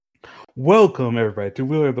Welcome, everybody, to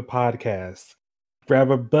Wheeler the Podcast.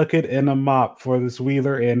 Grab a bucket and a mop for this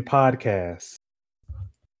Wheeler and podcast.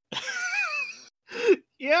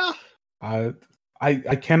 Yeah. I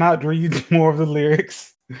cannot read more of the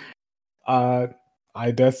lyrics. That's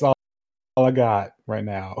all I got right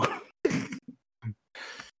now.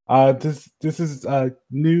 This is a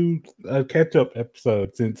new catch-up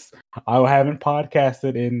episode since I haven't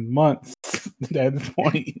podcasted in months at this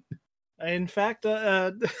point. In fact,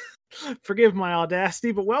 forgive my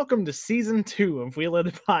audacity, but welcome to season 2 of Wheeler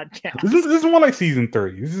the Podcast. This is more like season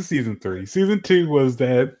 3. This is season 3. Season 2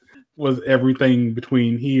 was everything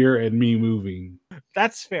between here and me moving.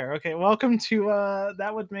 That's fair. Okay, welcome to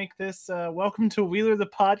that would make this welcome to Wheeler the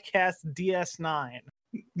Podcast DS9.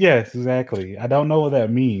 Yes, exactly. I don't know what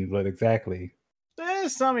that means, but exactly.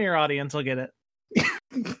 Some of your audience will get it.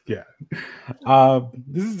 Yeah.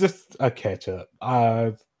 This is just a catch up.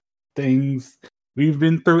 Things we've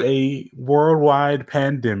been through a worldwide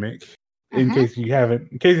pandemic. In case you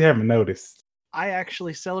haven't noticed. I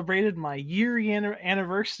actually celebrated my year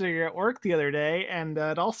anniversary at work the other day, and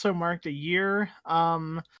it also marked a year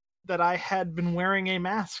that I had been wearing a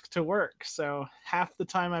mask to work. So half the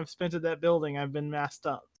time I've spent at that building, I've been masked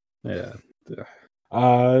up. Yeah.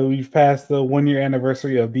 We've passed the 1-year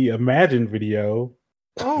anniversary of the Imagine video.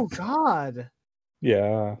 Oh God.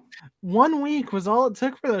 Yeah. 1 week was all it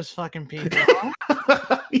took for those fucking people.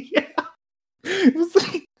 Yeah. It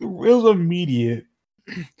was immediate.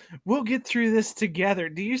 We'll get through this together.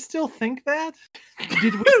 Do you still think that?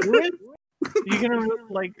 Did we do it? You gonna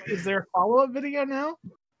is there a follow-up video now?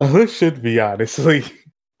 It should be, honestly.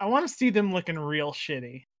 I want to see them looking real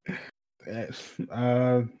shitty.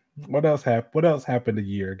 What else happened a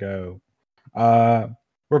year ago?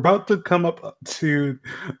 We're about to come up to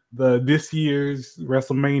this year's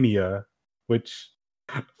WrestleMania, which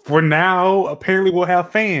for now apparently will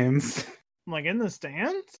have fans. Like in the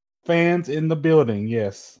stands? Fans in the building,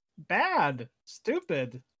 yes. Bad.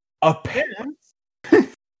 Stupid.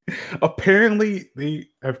 Apparently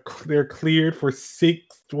they're cleared for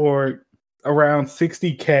around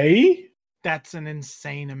 60K. That's an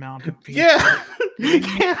insane amount of people. Yeah.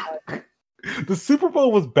 Yeah. The Super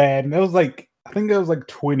Bowl was bad, and I think that was like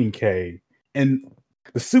 20K. And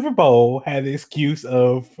the Super Bowl had the excuse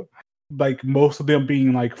of like most of them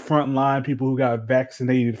being like frontline people who got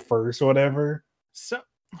vaccinated first or whatever. So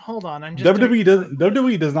hold on,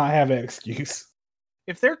 WWE does not have that excuse.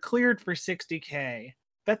 If they're cleared for 60K,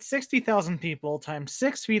 that's 60,000 people times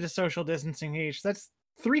 6 feet of social distancing each. That's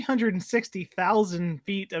 360,000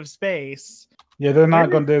 feet of space. Yeah, they're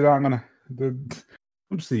not gonna.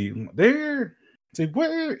 Let's see. Where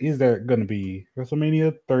is that gonna be?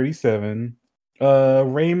 WrestleMania 37.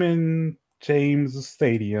 Raymond James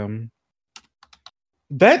Stadium.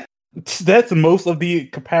 That's most of the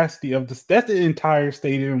capacity of this. That's the entire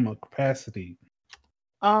stadium of capacity.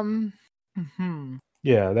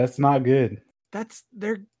 Yeah, that's not good.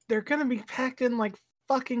 They're gonna be packed in like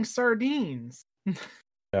fucking sardines.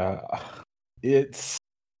 Yeah, it's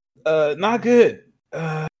not good.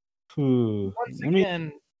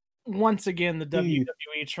 Once again, the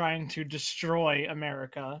WWE trying to destroy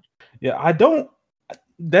America. Yeah, I think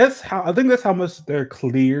that's how much they're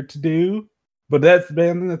cleared to do. But that's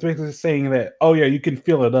basically saying that, oh yeah, you can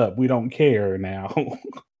fill it up. We don't care now.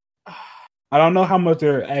 I don't know how much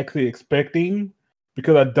they're actually expecting,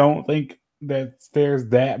 because I don't think that there's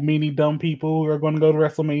that many dumb people who are going to go to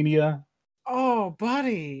WrestleMania. Oh,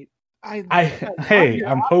 buddy.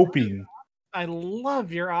 I'm hoping. I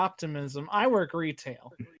love your optimism. I work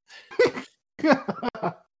retail.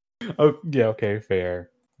 Oh, yeah, okay,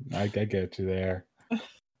 fair. I get you there.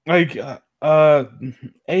 Like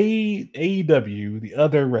AEW, the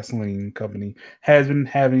other wrestling company, has been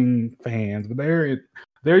having fans, but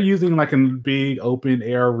they're using like a big open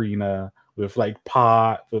air arena with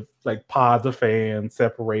pods of fans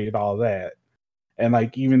separated, all that. And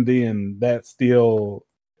like even then, that's still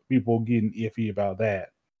people getting iffy about that.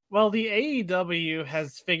 Well, the AEW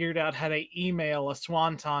has figured out how to email a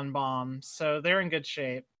swanton bomb, so they're in good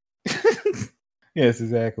shape. Yes,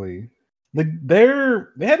 exactly. Like they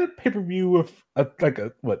had a pay-per-view with a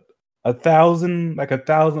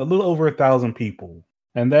little over 1,000 people,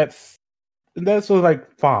 and that's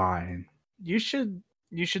like fine. You should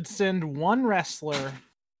send one wrestler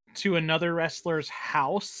to another wrestler's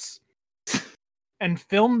house and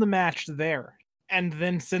film the match there, and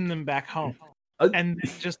then send them back home, and then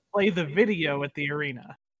just play the video at the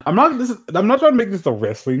arena. I'm not trying to make this a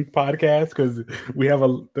wrestling podcast because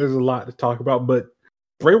there's a lot to talk about, but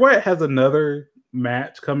Bray Wyatt has another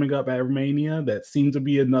match coming up at Romania that seems to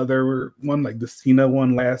be another one like the Cena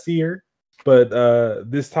one last year. But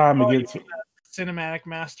this time against cinematic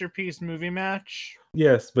masterpiece movie match.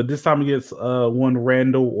 Yes, but this time against one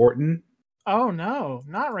Randall Orton. Oh no,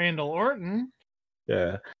 not Randall Orton.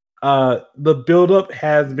 Yeah. The buildup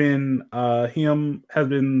has been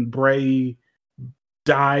Bray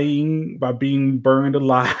dying by being burned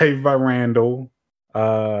alive by Randall.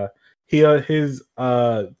 His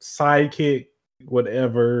sidekick,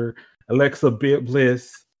 whatever, Alexa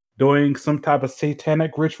Bliss, doing some type of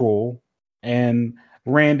satanic ritual, and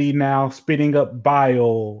Randy now spitting up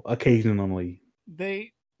bile occasionally.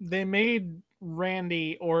 They made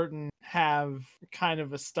Randy Orton have kind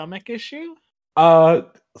of a stomach issue.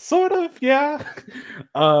 Sort of, yeah.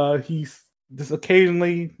 He's just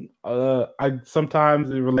occasionally. I sometimes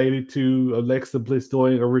it's related to Alexa Bliss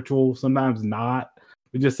doing a ritual, sometimes not.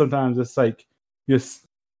 But just sometimes it's like just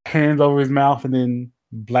hands over his mouth and then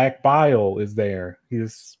black bile is there. He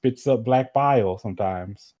just spits up black bile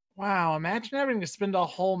sometimes. Wow, imagine having to spend a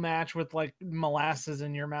whole match with like molasses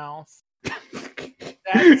in your mouth.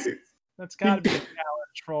 That's got to be a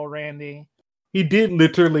challenge for old Randy. He did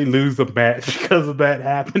literally lose a match because of that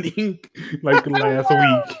happening, like last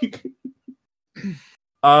week.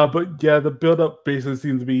 But yeah, the build-up basically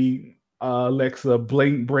seems to be Alexa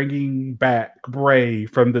bringing back Bray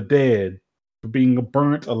from the dead, for being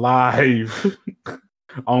burnt alive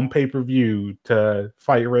on pay-per-view to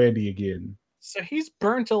fight Randy again. So he's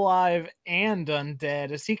burnt alive and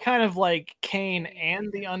undead. Is he kind of like Kane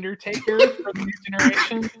and The Undertaker for the new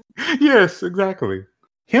generation? Yes, exactly.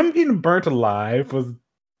 Him getting burnt alive was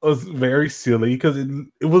very silly because it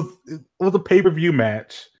was a pay-per-view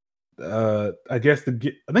match. I guess I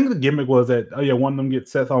think the gimmick was that one of them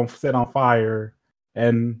gets set on fire,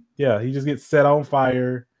 and yeah, he just gets set on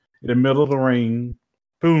fire in the middle of the ring.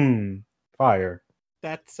 Boom, fire.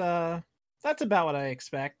 That's about what I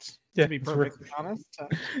expect. To be perfectly honest.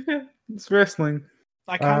 Yeah, it's wrestling.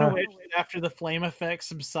 I kind of wish that after the flame effect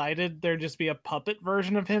subsided, there'd just be a puppet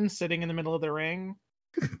version of him sitting in the middle of the ring.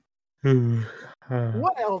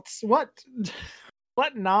 What else? What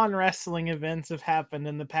non-wrestling events have happened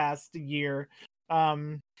in the past year?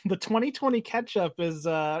 The 2020 catch-up is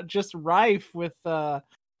just rife with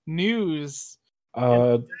news.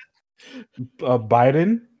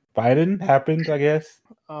 Biden happened, I guess.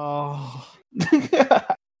 Oh.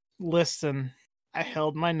 Listen, I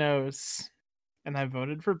held my nose and I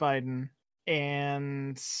voted for Biden,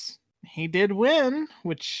 and he did win,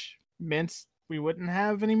 which meant we wouldn't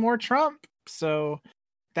have any more Trump. So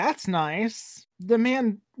that's nice. The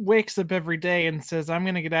man wakes up every day and says, I'm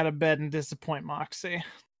going to get out of bed and disappoint Moxie.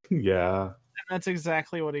 Yeah. And that's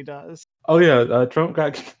exactly what he does. Oh yeah, Trump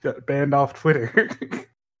got banned off Twitter.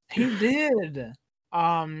 He did.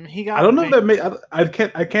 He got. I don't know if that made.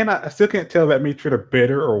 I still can't tell if that made Twitter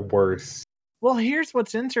better or worse. Well, here's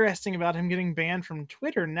what's interesting about him getting banned from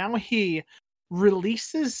Twitter. Now he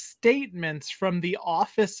releases statements from the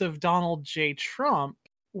office of Donald J. Trump,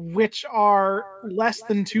 which are less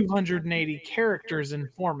than 280 characters in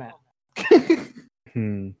format.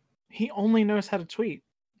 He only knows how to tweet.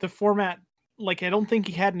 The format, like, I don't think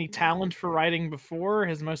he had any talent for writing before.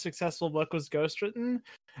 His most successful book was Ghostwritten.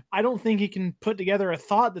 I don't think he can put together a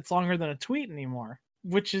thought that's longer than a tweet anymore,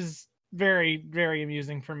 which is very, very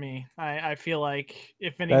amusing for me. I feel like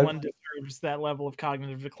if anyone deserves that level of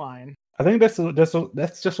cognitive decline. I think that's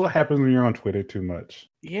just what happens when you're on Twitter too much.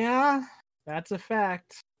 Yeah, that's a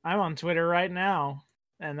fact. I'm on Twitter right now,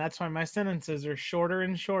 and that's why my sentences are shorter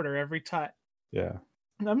and shorter every time. Yeah.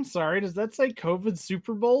 I'm sorry, does that say COVID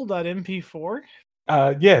Super Bowl.mp4?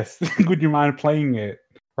 Yes. Would you mind playing it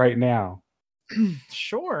right now?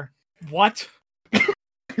 Sure. What? Do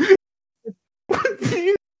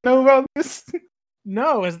you know about this?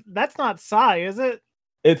 No, that's not Psy, is it?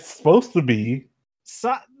 It's supposed to be.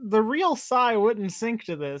 The real Psy wouldn't sync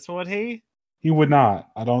to this, would he? He would not.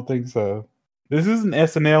 I don't think so. This is an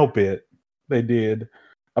SNL bit they did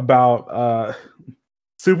about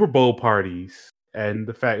Super Bowl parties and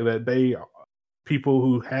the fact that people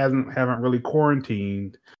who haven't really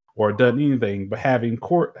quarantined or done anything, but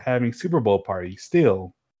having Super Bowl parties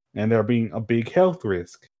still, and there being a big health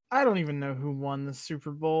risk. I don't even know who won the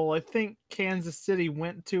Super Bowl. I think Kansas City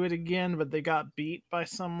went to it again, but they got beat by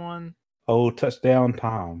someone. Oh, Touchdown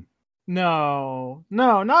Tom. No,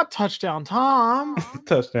 not Touchdown Tom.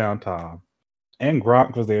 Touchdown Tom. And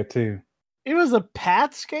Gronk was there too. It was a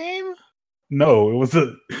Pats game? No, it was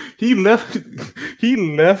he left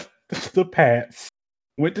the Pats,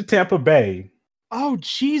 went to Tampa Bay. Oh,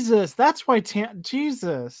 Jesus. That's why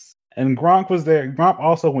Jesus. And Gronk was there. Gronk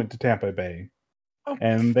also went to Tampa Bay. Oh,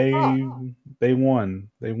 and they won.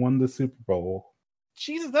 They won the Super Bowl.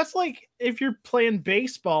 Jesus, that's like if you're playing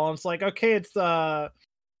baseball and it's like, okay, it's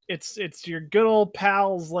your good old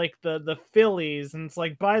pals like the Phillies, and it's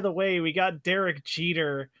like, by the way, we got Derek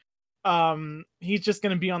Jeter. He's just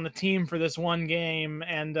gonna be on the team for this one game,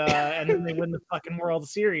 and then they win the fucking World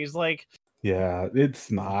Series. Like, yeah, it's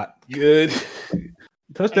not good.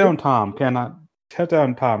 Touchdown Tom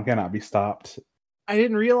cannot be stopped. I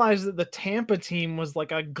didn't realize that the Tampa team was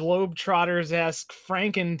like a Globetrotters-esque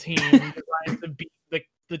Franken team designed to beat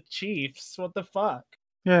the Chiefs. What the fuck?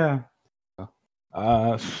 Yeah.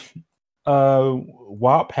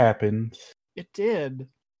 WAP happened. It did.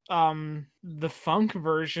 The funk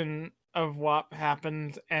version of WAP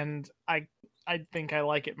happened, and I think I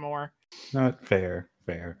like it more. Not fair.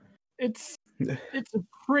 It's a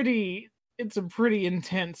pretty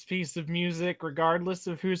intense piece of music, regardless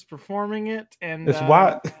of who's performing it. And it's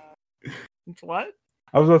what? It's what?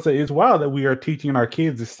 I was gonna say, it's wild that we are teaching our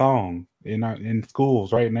kids this song in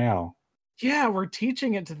schools right now. Yeah, we're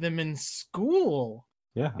teaching it to them in school.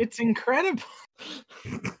 Yeah, it's incredible.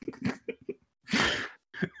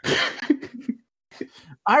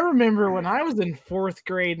 I remember when I was in 4th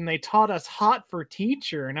grade and they taught us Hot for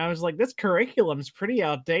Teacher, and I was like, this curriculum's pretty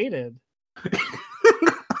outdated.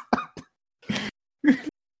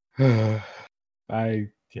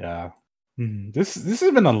 This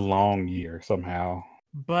has been a long year somehow.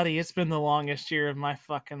 Buddy, it's been the longest year of my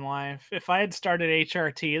fucking life. If I had started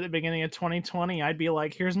HRT at the beginning of 2020, I'd be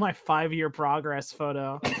like, here's my 5-year progress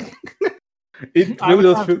photo. I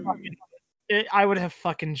would have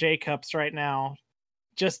fucking J-cups right now,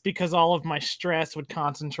 just because all of my stress would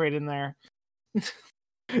concentrate in there.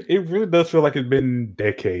 It really does feel like it's been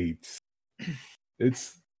decades.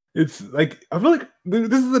 It's like, I feel like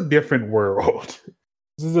this is a different world.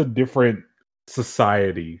 This is a different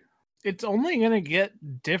society. It's only going to get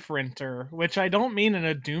differenter, which I don't mean in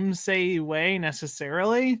a doomsday way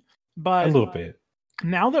necessarily, but a little bit.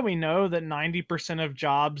 Now that we know that 90% of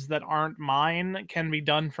jobs that aren't mine can be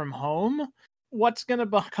done from home, what's going to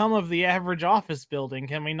become of the average office building?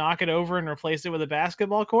 Can we knock it over and replace it with a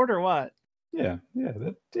basketball court or what? Yeah.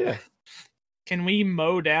 Can we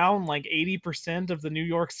mow down like 80% of the New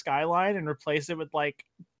York skyline and replace it with like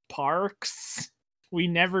parks? We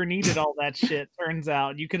never needed all that shit, turns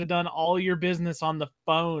out. You could have done all your business on the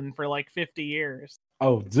phone for like 50 years.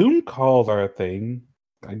 Oh, Zoom calls are a thing,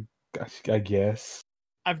 I guess.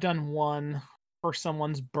 I've done one for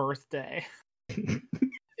someone's birthday.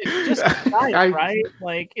 It's just Skype, right?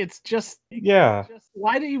 Like, it's just... Yeah.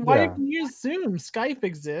 Why do you use Zoom? Skype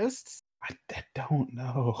exists. I don't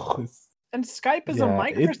know. And Skype is a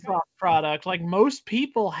Microsoft product. Like, most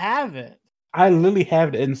people have it. I literally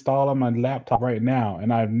have it installed on my laptop right now,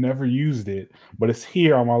 and I've never used it, but it's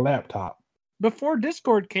here on my laptop. Before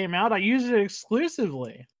Discord came out, I used it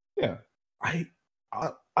exclusively. Yeah. I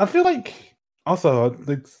feel like, also,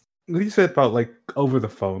 like you said about like over the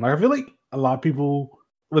phone, like, I feel like a lot of people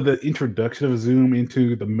with the introduction of Zoom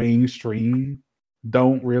into the mainstream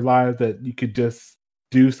don't realize that you could just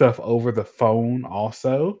do stuff over the phone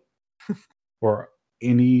also, or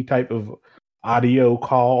any type of audio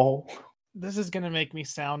call. This is going to make me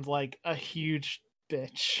sound like a huge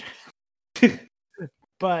bitch.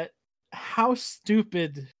 But how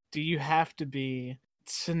stupid do you have to be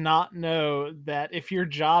to not know that if your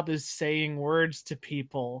job is saying words to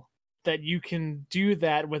people, that you can do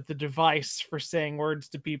that with the device for saying words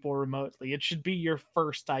to people remotely? It should be your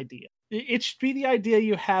first idea. It should be the idea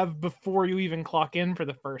you have before you even clock in for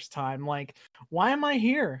the first time. Like, why am I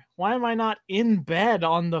here? Why am I not in bed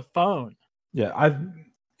on the phone? Yeah,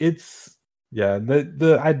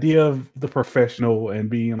 the idea of the professional and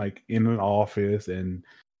being like in an office and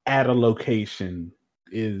at a location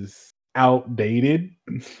is outdated,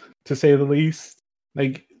 to say the least.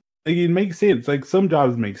 Like it makes sense. Like, some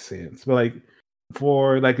jobs make sense, but like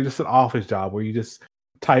for like just an office job where you just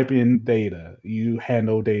type in data, you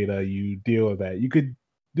handle data, you deal with that. You could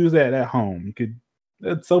do that at home.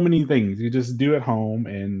 That's so many things you just do at home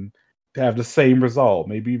and have the same result,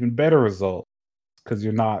 maybe even better result, because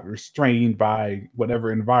you're not restrained by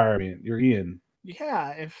whatever environment you're in.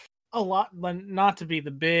 Yeah, if a lot, not to be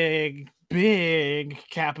the big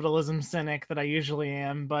capitalism cynic that I usually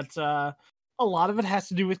am, but a lot of it has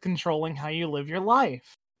to do with controlling how you live your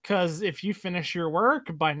life. Because if you finish your work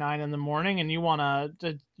by 9 a.m. and you want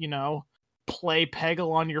to, play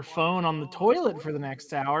Peggle on your phone on the toilet for the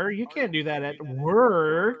next hour, you can't do that at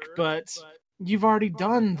work, but you've already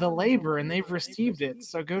done the labor and they've received it.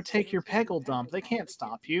 So go take your Peggle dump. They can't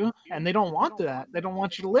stop you. And they don't want that. They don't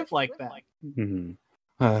want you to live like that. Mm-hmm.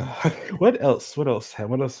 What else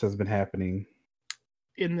has been happening?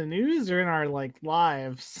 In the news or in our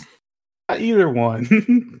lives? Either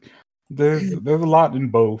one. There's a lot in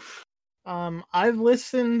both. I've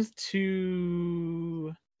listened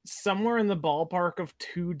to somewhere in the ballpark of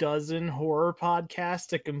 24 horror podcasts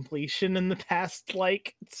to completion in the past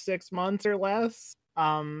 6 months or less.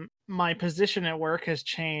 My position at work has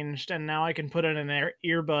changed, and now I can put in an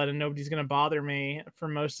earbud and nobody's gonna bother me for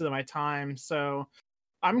most of my time. So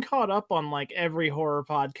I'm caught up on every horror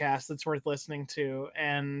podcast that's worth listening to,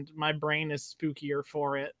 and my brain is spookier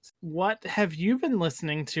for it. What have you been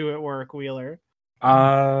listening to at work, Wheeler?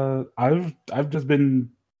 I've just been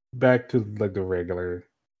back to the regular.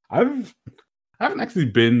 I haven't actually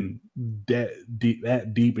been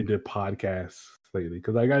that deep into podcasts lately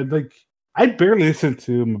because I barely listen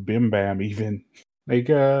to Bim Bam even.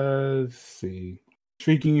 Let's see,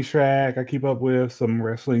 Shrieking Shack. I keep up with some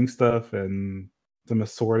wrestling stuff and some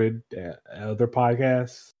assorted other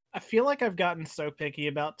podcasts. I feel like I've gotten so picky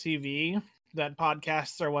about TV that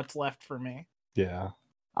podcasts are what's left for me. Yeah,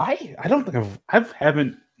 I don't think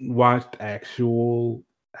haven't watched.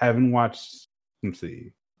 Let's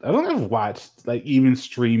see. I don't think I've watched even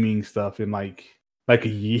streaming stuff in like a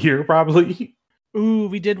year probably. Ooh,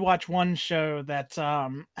 we did watch one show that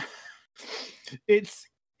it's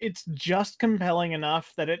just compelling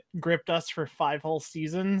enough that it gripped us for 5 whole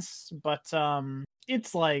seasons, but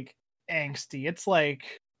it's angsty.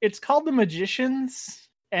 It's called The Magicians,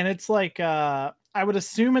 and it's I would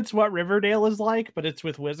assume it's what Riverdale is like, but it's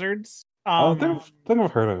with wizards. I think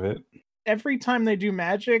I've heard of it. Every time they do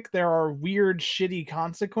magic, there are weird, shitty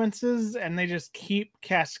consequences, and they just keep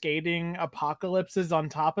cascading apocalypses on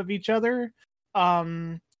top of each other.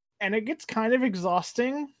 And it gets kind of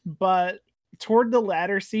exhausting, but toward the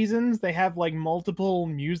latter seasons, they have multiple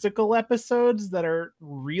musical episodes that are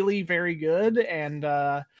really very good, and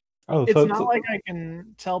it's not like I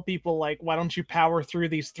can tell people why don't you power through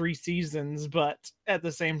these 3 seasons, but at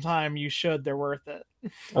the same time you should. They're worth it.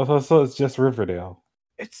 So it's just Riverdale.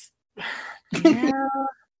 It's yeah.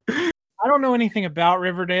 I don't know anything about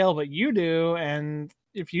Riverdale, but you do, and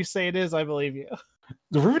if you say it is, I believe you.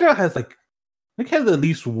 The Riverdale has has at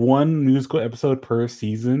least one musical episode per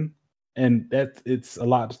season, and it's a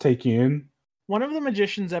lot to take in. One of the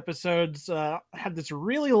Magicians episodes had this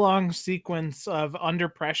really long sequence of Under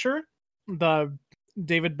Pressure, the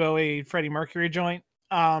David Bowie, Freddie Mercury joint.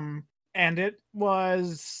 And it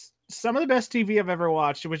was some of the best TV I've ever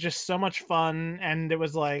watched. It was just so much fun, and it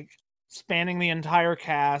was spanning the entire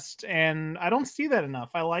cast, and I don't see that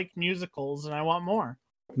enough. I like musicals, and I want more.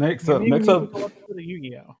 Next up,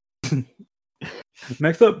 Yu-Gi-Oh.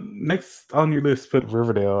 Next on your list, put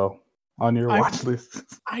Riverdale on your watch list.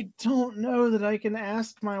 I don't know that I can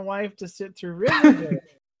ask my wife to sit through Riverdale.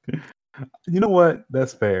 You know what?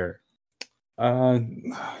 That's fair. What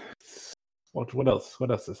else?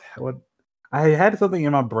 What else is what? I had something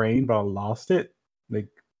in my brain, but I lost it. Let's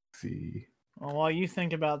see. Well, while you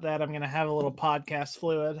think about that, I'm gonna have a little podcast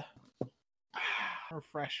fluid.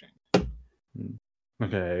 Refreshing.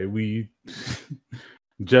 Okay,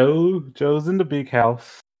 Joe's in the big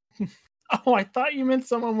house. Oh, I thought you meant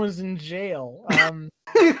someone was in jail. I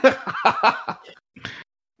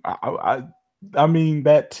mean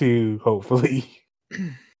that too. Hopefully.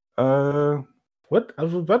 What I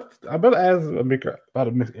was about to ask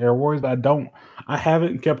about Mick Airways, but I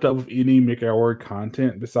haven't kept up with any Mick Airways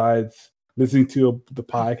content besides listening to the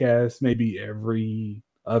podcast maybe every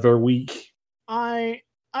other week.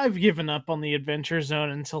 I've given up on the Adventure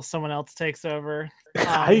Zone until someone else takes over.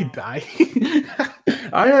 I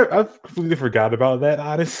completely forgot about that,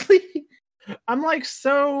 honestly. I'm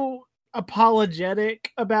so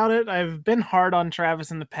apologetic about it. I've been hard on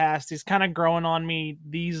Travis in the past. He's kind of growing on me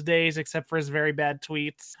these days, except for his very bad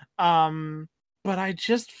tweets. But I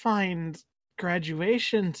just find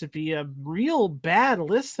Graduation to be a real bad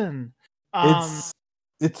listen.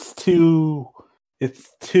 It's too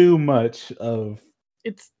much of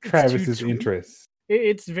Travis's interests.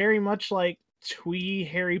 It's very much like twee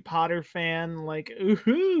Harry Potter fan,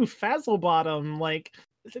 ooh, Fazzlebottom.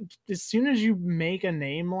 As soon as you make a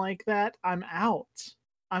name like that, I'm out.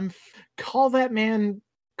 Call that man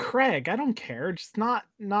Craig. I don't care. Just not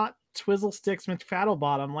Twizzlesticks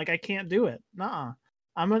McFaddlebottom. I can't do it. Nuh-uh.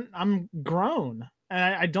 I'm grown,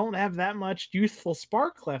 and I don't have that much youthful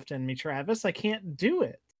spark left in me, Travis. I can't do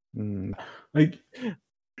it.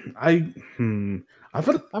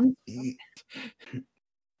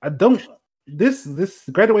 This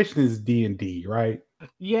Graduation is D&D, right?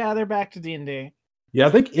 Yeah, they're back to D&D. Yeah, I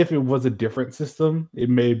think if it was a different system, it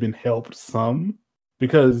may have been helped some,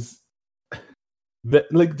 because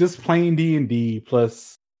just plain D&D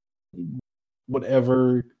plus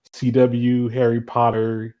whatever CW Harry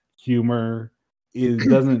Potter humor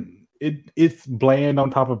doesn't it's bland on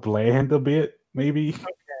top of bland a bit, maybe.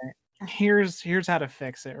 Okay. Here's how to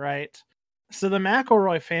fix it, right? So the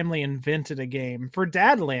McElroy family invented a game for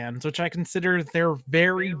Dadlands, which I consider their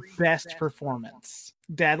very best performance.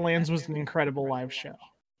 Dadlands was an incredible live show.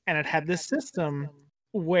 And it had this system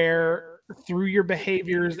where through your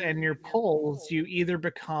behaviors and your polls, you either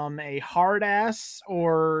become a hard ass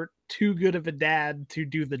or too good of a dad to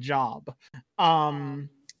do the job. And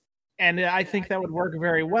I think that would work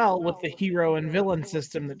very well with the hero and villain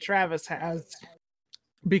system that Travis has.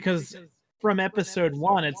 Because from episode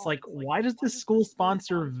 1, it's like, why does this school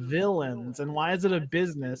sponsor villains? And why is it a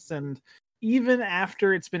business? And even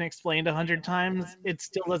after it's been explained 100 times, it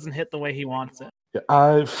still doesn't hit the way he wants it.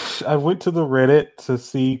 I went to the Reddit to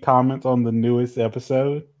see comments on the newest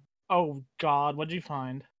episode. Oh God, what'd you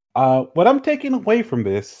find? What I'm taking away from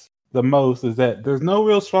this the most is that there's no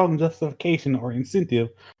real strong justification or incentive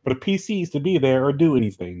for the PCs to be there or do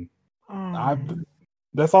anything.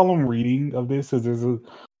 That's all I'm reading of this, is there's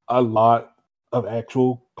a lot of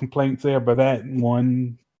actual complaints there, but that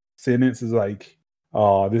one sentence is like,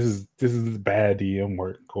 oh, this is bad DM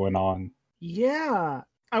work going on. Yeah.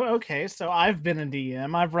 Oh, okay, so I've been a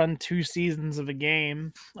DM. I've run 2 seasons of a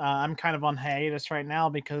game. I'm kind of on hiatus right now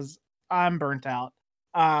because I'm burnt out.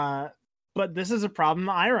 But this is a problem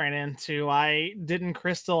I ran into. I didn't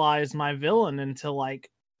crystallize my villain until like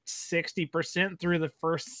 60% through the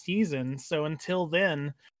first season. So until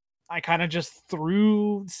then, I kind of just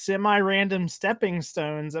threw semi-random stepping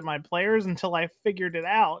stones at my players until I figured it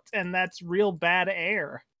out. And that's real bad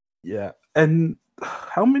air. Yeah. And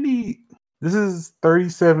how many... This is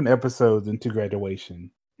 37 episodes into graduation.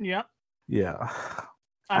 Yep. Yeah.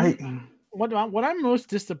 What I'm most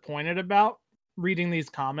disappointed about reading these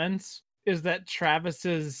comments is that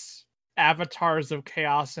Travis's avatars of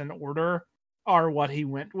chaos and order are what he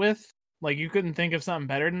went with. Like, you couldn't think of something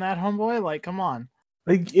better than that, homeboy? Like, come on.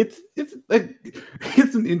 Like, it's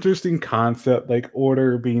an interesting concept, like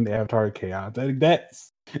order being the avatar of chaos. I think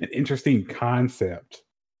that's an interesting concept.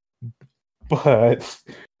 But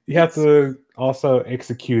you have to also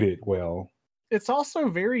execute it well. It's also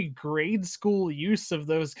very grade school use of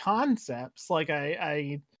those concepts. Like,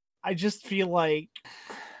 I just feel like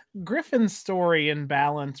Griffin's story in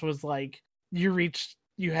Balance was like, you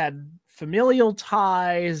had familial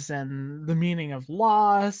ties and the meaning of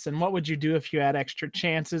loss, and what would you do if you had extra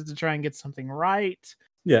chances to try and get something right.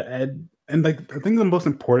 Yeah, and like, I think the most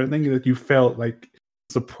important thing is that you felt like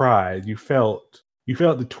surprised. You felt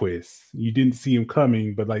the twist. You didn't see him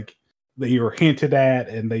coming, but like, they were hinted at,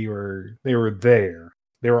 and they were there.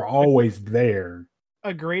 They were always there.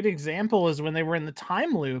 A great example is when they were in the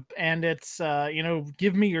time loop, and it's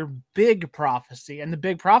give me your big prophecy, and the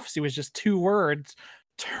big prophecy was just 2 words: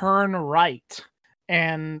 turn right.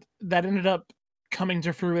 And that ended up coming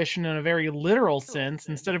to fruition in a very literal sense.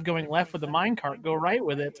 Instead of going left with the minecart, go right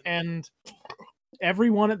with it. And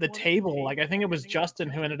everyone at the table, like, I think it was Justin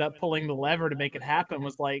who ended up pulling the lever to make it happen,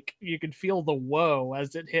 was like, you could feel the woe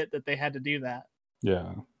as it hit that they had to do that.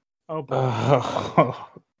 Yeah. Oh boy.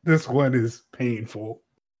 This one is painful.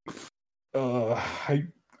 I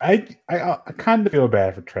kind of feel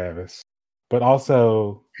bad for Travis, but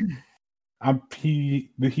also he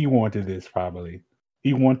wanted this. Probably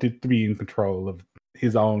he wanted to be in control of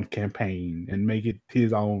his own campaign and make it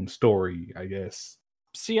his own story, I guess.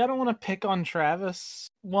 See, I don't want to pick on Travis.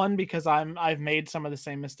 1, because I've made some of the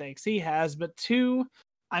same mistakes he has, but 2,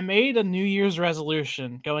 I made a New Year's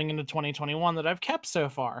resolution going into 2021 that I've kept so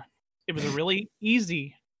far. It was a really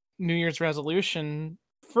easy New Year's resolution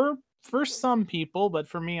for some people, but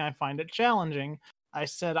for me, I find it challenging. I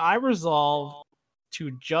said I resolve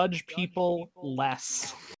to judge people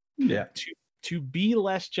less. Yeah. To be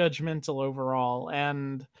less judgmental overall.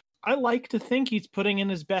 And I like to think he's putting in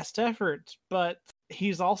his best effort, but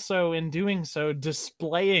he's also, in doing so,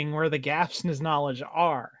 displaying where the gaps in his knowledge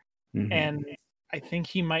are. Mm-hmm. And I think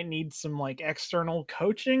he might need some like external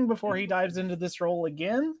coaching before he dives into this role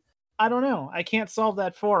again. I don't know. I can't solve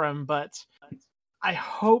that for him, but I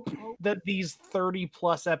hope that these 30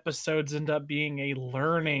 plus episodes end up being a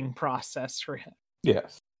learning process for him.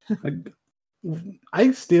 Yes.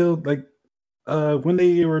 I still like when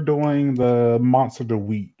they were doing the Monster of the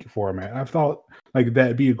Week format, I thought like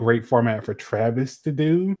that'd be a great format for Travis to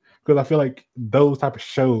do, because I feel like those type of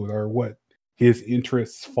shows are what his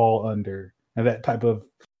interests fall under, and that type of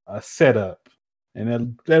setup,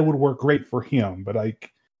 and that would work great for him. But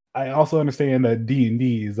like, I also understand that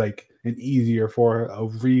D&D is like an easier for a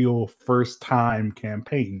real first time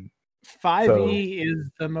campaign. 5e is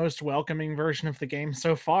the most welcoming version of the game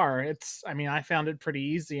so far. I found it pretty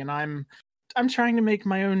easy, and I'm I'm trying to make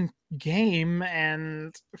my own game,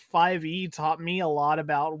 and 5e taught me a lot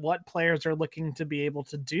about what players are looking to be able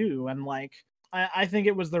to do, and like I think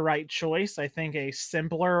it was the right choice. I think a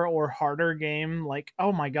simpler or harder game, like,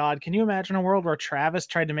 oh my god, can you imagine a world where Travis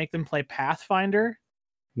tried to make them play Pathfinder?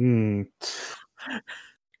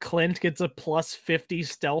 Clint gets a plus 50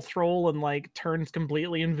 stealth roll and like turns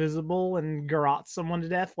completely invisible and garrots someone to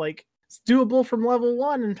death. Like, it's doable from level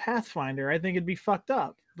 1 in Pathfinder. I think it'd be fucked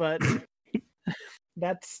up, but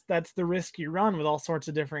that's the risk you run with all sorts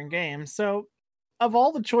of different games. So of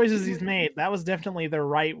all the choices he's made, that was definitely the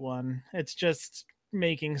right one. It's just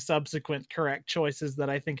making subsequent correct choices that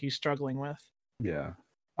I think he's struggling with. Yeah.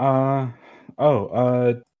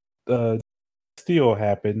 Steel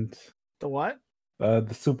happened. The what?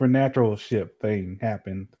 The supernatural ship thing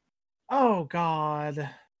happened. Oh god.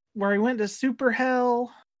 Where he went to super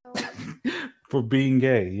hell for being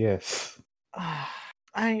gay, yes.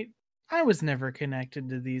 I was never connected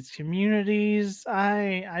to these communities.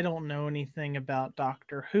 I don't know anything about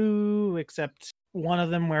Doctor Who except one of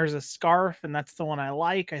them wears a scarf, and that's the one I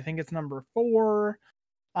like. I think it's number 4.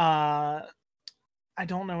 I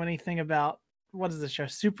don't know anything about, what is the show?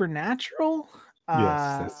 Supernatural?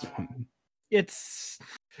 Yes, that's one. It's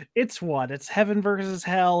what? It's heaven versus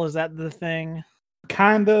hell. Is that the thing?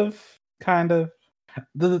 Kind of.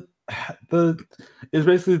 The it's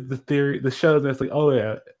basically the theory. The show that's like, oh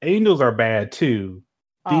yeah, angels are bad too.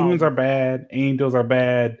 Demons are bad. Angels are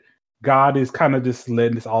bad. God is kind of just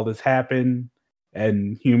letting all this happen,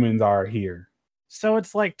 and humans are here. So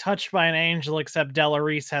it's like Touched by an Angel, except Della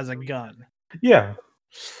Reese has a gun. Yeah,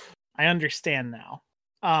 I understand now.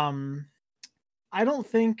 I don't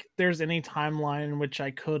think there's any timeline in which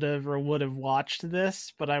I could have or would have watched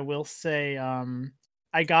this, but I will say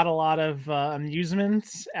I got a lot of amusement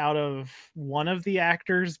out of one of the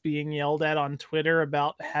actors being yelled at on Twitter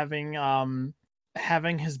about having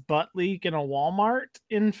his butt leak in a Walmart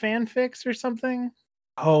in fanfics or something.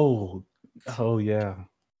 Oh yeah.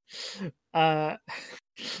 I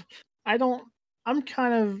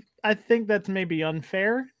think that's maybe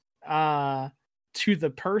unfair to the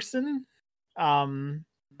person.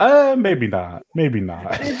 Maybe not.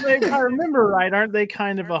 If I remember right, aren't they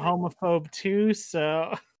kind of a homophobe too?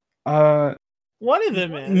 So one of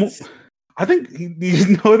them is. I think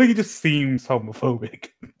he just seems homophobic.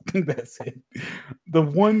 That's it. The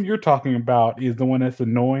one you're talking about is the one that's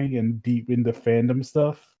annoying and deep into fandom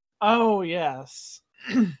stuff. Oh yes.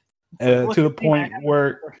 To the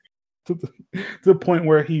point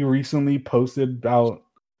where he recently posted about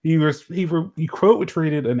he quote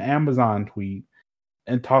retweeted an Amazon tweet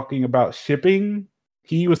and talking about shipping.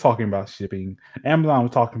 He was talking about shipping. Amazon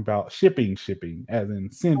was talking about shipping, as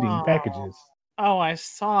in sending packages. Oh, I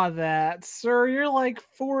saw that. Sir, you're like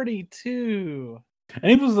 42.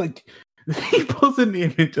 And he was like, he posted an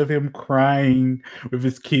image of him crying with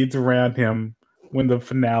his kids around him when the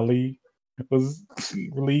finale was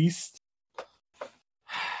released.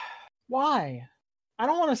 Why? I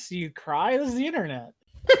don't want to see you cry. This is the internet.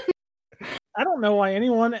 I don't know why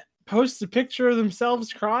anyone posts a picture of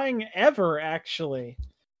themselves crying ever, actually.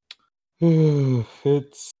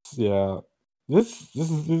 It's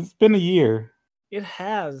been a year. It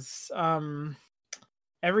has.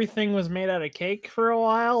 Everything was made out of cake for a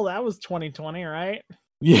while. That was 2020, right?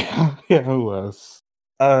 Yeah, it was.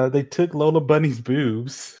 They took Lola Bunny's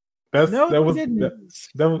boobs. That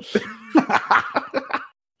was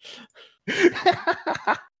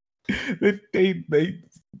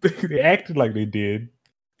they acted like they did.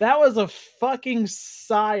 That was a fucking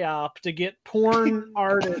psyop to get porn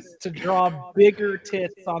artists to draw bigger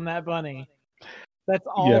tits on that bunny. That's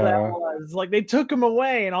all that was. Like, they took them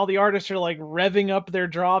away, and all the artists are like revving up their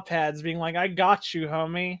draw pads, being like, "I got you,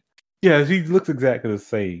 homie." Yeah, she looks exactly the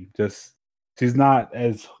same. Just she doesn't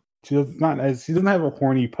have a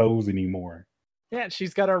horny pose anymore. Yeah,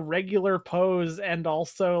 she's got a regular pose, and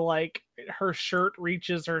also like her shirt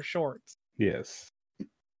reaches her shorts. Yes.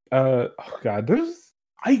 Oh god, the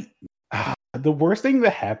worst thing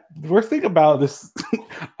about this.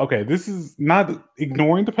 Okay, this is not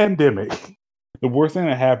ignoring the pandemic. The worst thing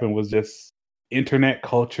that happened was just internet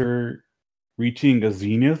culture reaching a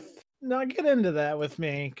zenith. No, get into that with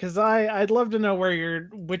me, because I'd love to know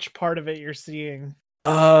which part of it you're seeing.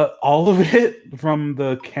 All of it, from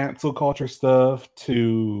the cancel culture stuff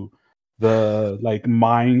to the like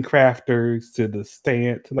Minecrafters to the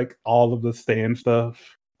stand, to like all of the stand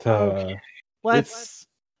stuff. It's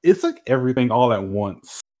like everything all at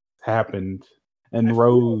once happened and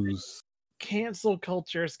rose. Cancel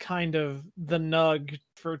culture is kind of the nug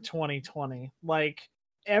for 2020. Like,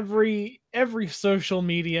 every social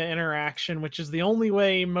media interaction, which is the only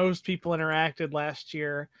way most people interacted last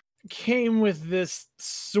year, came with this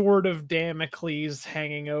sword of Damocles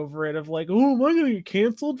hanging over it of like, oh, am I gonna get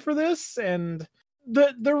canceled for this? And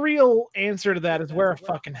the real answer to that is wear a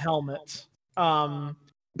fucking helmet.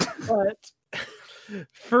 But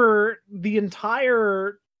for the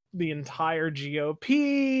entire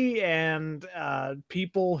GOP and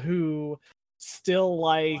people who still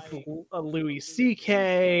like Louis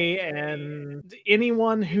C.K. and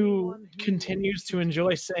anyone who continues to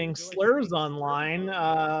enjoy saying slurs online,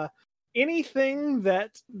 anything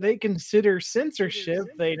that they consider censorship,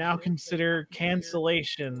 they now consider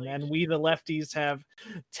cancellation, and we the lefties have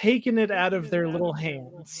taken it out of their little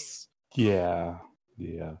hands. Yeah.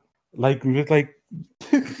 Like Mr.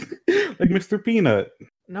 Peanut.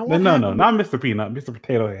 No, not Mr. Peanut, Mr.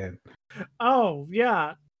 Potato Head. Oh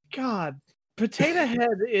yeah, God. Potato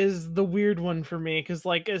Head is the weird one for me because,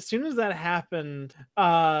 like, as soon as that happened,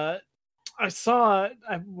 I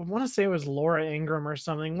want to say it was Laura Ingraham or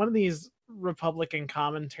something. One of these Republican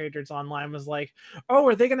commentators online was like, "Oh,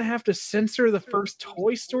 are they going to have to censor the first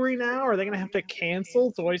Toy Story now? Are they going to have to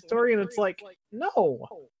cancel Toy Story?" And it's like, no,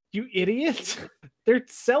 you idiot! They're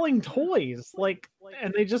selling toys, like,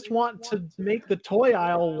 and they just want to make the toy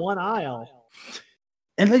aisle one aisle.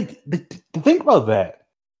 And like, think about that.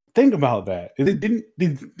 Think about that.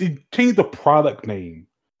 They changed the product name,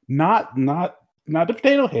 not the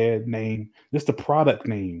Potato Head name, just the product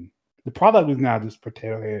name. The product is now just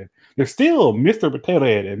Potato Head. There's still Mr. Potato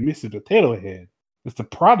Head and Mrs. Potato Head. Just the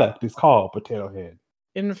product is called Potato Head.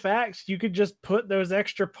 In fact, you could just put those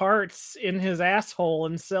extra parts in his asshole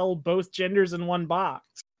and sell both genders in one box.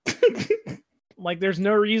 Like, there's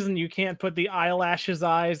no reason you can't put the eyelashes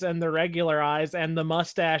eyes and the regular eyes and the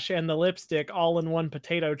mustache and the lipstick all in one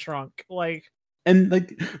potato trunk. Like, and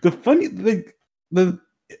like the funny, like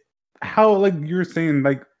how, like, you're saying,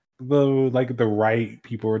 like the right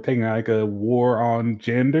people are taking like a war on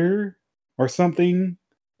gender or something,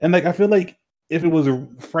 and like I feel like if it was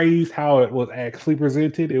phrased how it was actually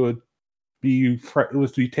presented, it would be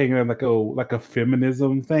taken as like a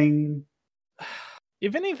feminism thing.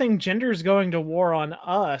 If anything, gender's going to war on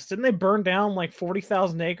us. Didn't they burn down like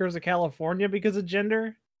 40,000 acres of California because of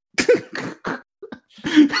gender?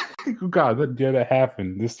 God, that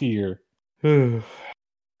happened this year. We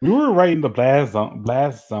were right in the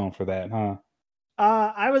blast zone for that, huh?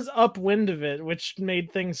 I was upwind of it, which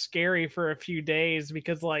made things scary for a few days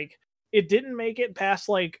because, like, it didn't make it past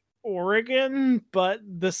like Oregon, but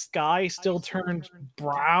the sky still turned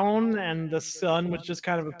brown and the sun was just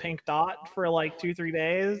kind of a pink dot for like 2-3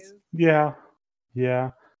 days. Yeah.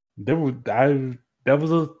 That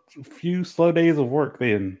was a few slow days of work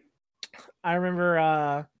then. I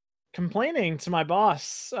remember complaining to my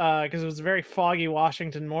boss because it was a very foggy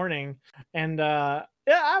Washington morning, and I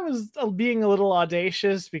was being a little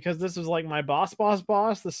audacious because this was like my boss,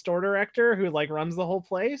 the store director who like runs the whole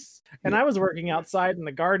place. And I was working outside in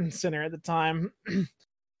the garden center at the time.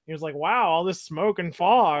 He was like, "Wow, all this smoke and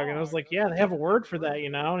fog." And I was like, "Yeah, they have a word for that, you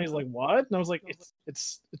know?" And he's like, "What?" And I was like,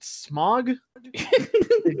 it's smog.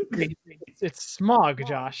 It's smog,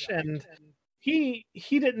 Josh. And he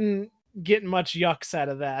didn't get much yucks out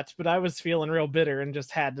of that, but I was feeling real bitter and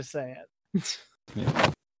just had to say it.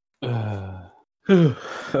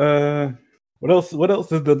 What else did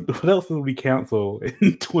we cancel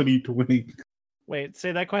in 2020? Wait,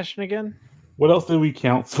 say that question again. What else did we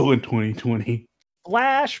cancel in 2020?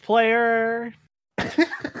 Flash Player.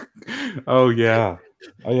 Oh yeah,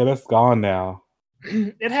 that's gone now.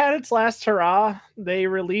 It had its last hurrah. They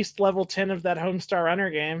released level 10 of that Homestar Runner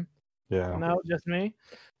game. Yeah. No, just me.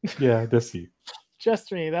 Yeah, just you.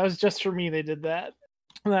 Just me. That was just for me. They did that.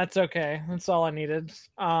 That's okay. That's all I needed.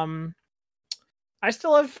 I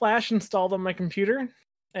still have Flash installed on my computer,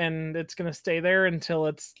 and it's going to stay there until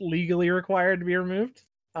it's legally required to be removed.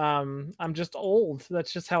 I'm just old.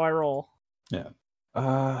 That's just how I roll. Yeah.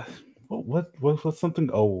 What was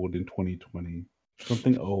something old in 2020?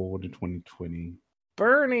 Something old in 2020.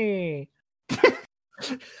 Bernie.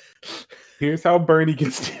 Here's how Bernie can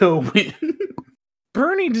still win.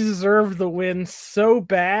 Bernie deserved the win so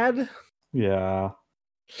bad. Yeah.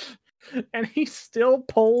 And he still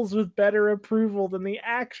polls with better approval than the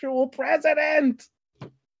actual president.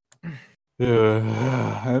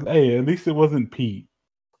 Hey, at least it wasn't Pete.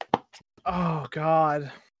 Oh, God.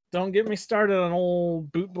 Don't get me started on old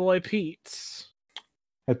Boot Boy Pete.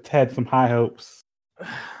 Had some high hopes.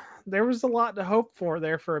 There was a lot to hope for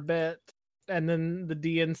there for a bit. And then the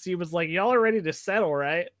DNC was like, y'all are ready to settle,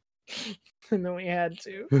 right? And then we had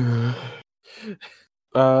to.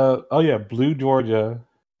 Oh, yeah. Blue Georgia.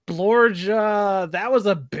 Blorja, that was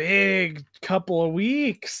a big couple of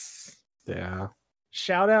weeks. Yeah.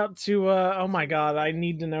 Shout out to oh my god, I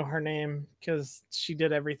need to know her name because she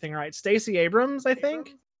did everything right. Stacey Abrams, I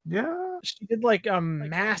think. Yeah. She did like a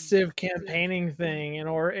massive campaigning thing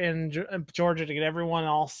in Georgia to get everyone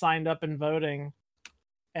all signed up and voting.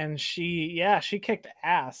 And she kicked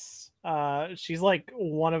ass. She's like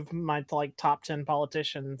one of my like top 10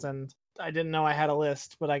 politicians, and I didn't know I had a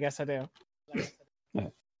list, but I guess I do.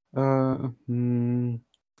 Oh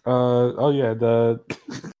yeah,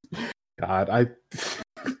 God, I just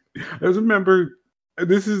remember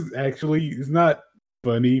this is actually, it's not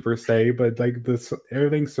funny per se, but like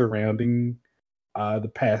everything surrounding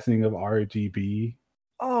the passing of RGB.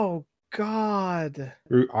 Oh God.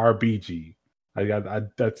 RBG. I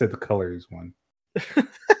said the colors one.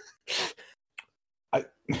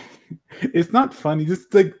 It's not funny,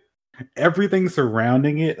 just like everything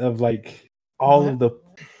surrounding it of like all of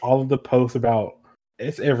the posts about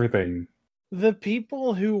it's everything. The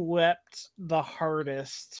people who wept the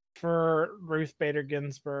hardest for Ruth Bader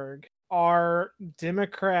Ginsburg are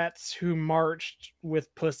Democrats who marched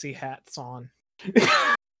with pussy hats on.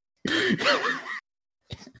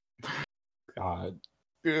 God.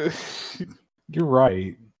 You're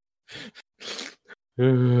right.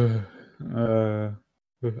 Let's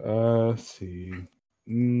see.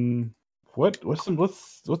 What's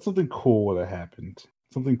something cool that happened?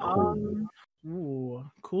 Something cool.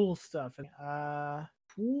 Cool stuff.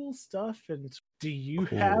 Cool stuff. And do you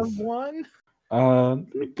have one?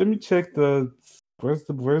 Let me check where's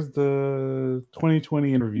the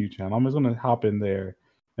 2020 interview channel. I'm just gonna hop in there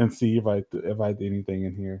and see if I did anything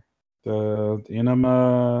in here. The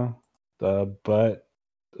enema, the butt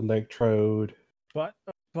electrode. Butt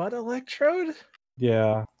electrode?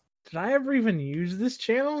 Yeah. Did I ever even use this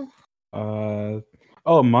channel?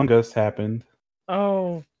 Among Us happened.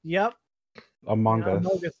 Oh, yep. Among Us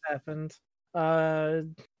happened.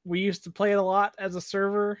 We used to play it a lot as a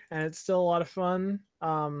server, and it's still a lot of fun.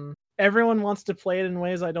 Everyone wants to play it in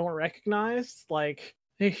ways I don't recognize. Like,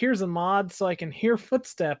 hey, here's a mod so I can hear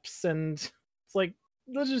footsteps, and it's like,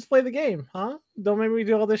 let's just play the game, huh? Don't make me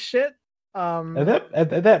do all this shit.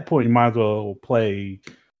 At that point, you might as well play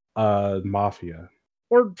Mafia.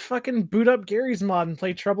 Or fucking boot up Gary's mod and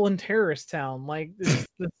play Trouble in Terrorist Town. Like, it's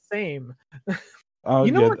the same. What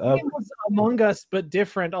game was Among Us but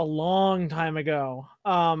different a long time ago?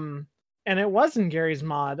 And it wasn't Gary's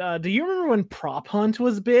mod. Do you remember when Prop Hunt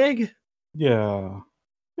was big? Yeah.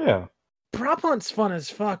 Prop Hunt's fun as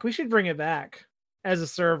fuck. We should bring it back as a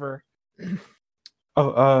server.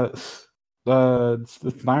 The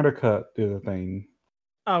Snyder Cut did a thing.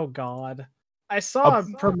 Oh God. I saw a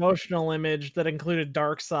promotional image that included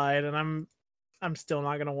Darkseid, and I'm still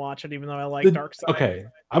not gonna watch it, even though I like Darkseid. Okay,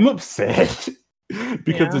 I'm upset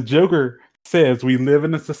because the Joker says we live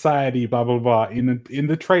in a society, blah blah blah, in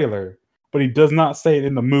the trailer, but he does not say it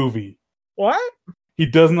in the movie. What? He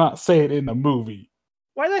does not say it in the movie.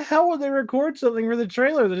 Why the hell would they record something for the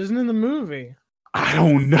trailer that isn't in the movie? I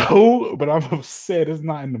don't know, but I'm upset it's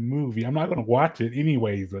not in the movie. I'm not gonna watch it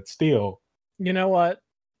anyways, but still. You know what?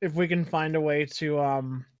 If we can find a way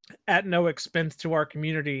to at no expense to our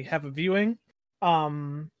community have a viewing,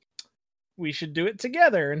 we should do it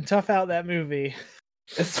together and tough out that movie.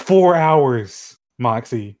 It's 4 hours,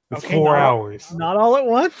 Moxie. It's 4 hours. Not all at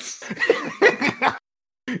once.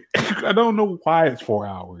 I don't know why it's 4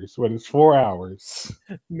 hours, but it's 4 hours.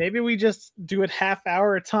 Maybe we just do it half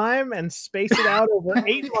hour at a time and space it out over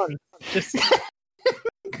 8 months. Just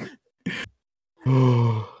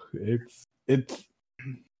it's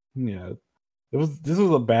yeah. This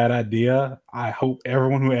was a bad idea. I hope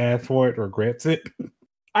everyone who asked for it regrets it.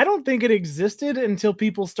 I don't think it existed until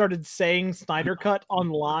people started saying Snyder Cut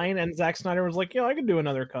online, and Zack Snyder was like, "Yeah, I could do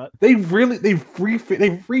another cut." They refilmed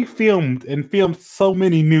and filmed so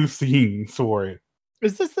many new scenes for it.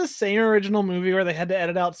 Is this the same original movie where they had to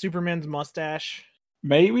edit out Superman's mustache?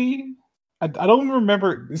 Maybe. I don't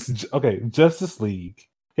remember. Okay, Justice League.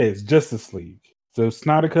 Okay, it's Justice League. So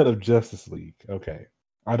Snyder Cut of Justice League. Okay.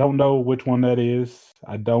 I don't know which one that is.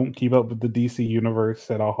 I don't keep up with the DC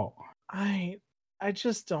universe at all. I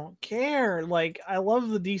just don't care. Like, I love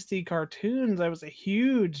the DC cartoons. I was a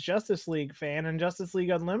huge Justice League fan, and Justice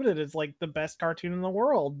League Unlimited is like the best cartoon in the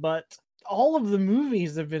world. But all of the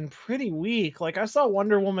movies have been pretty weak. Like, I saw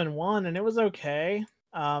Wonder Woman 1, and it was okay.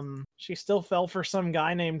 She still fell for some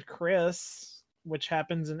guy named Chris, which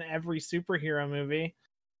happens in every superhero movie.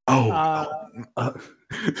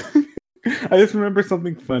 I just remember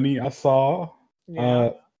something funny I saw.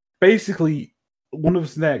 Yeah. Basically, one of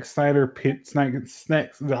Zack Snyder's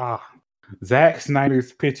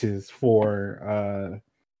pitches for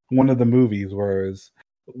one of the movies, whereas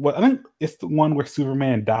I think it's the one where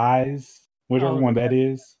Superman dies, whichever one that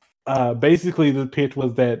is. Basically, the pitch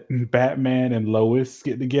was that Batman and Lois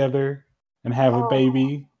get together and have a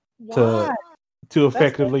baby to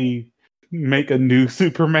effectively make a new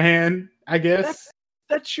Superman, I guess.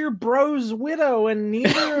 That's your bro's widow, and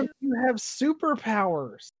neither of you have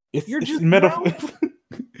superpowers. It's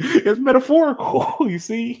metaphorical, you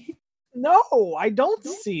see? No, I don't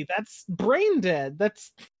see. That's brain dead.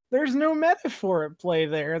 There's no metaphor at play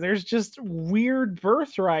there. There's just weird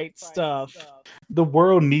birthright stuff. The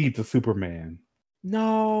world needs a Superman.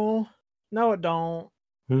 No, it don't.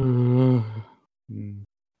 Wait,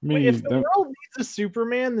 if the world needs a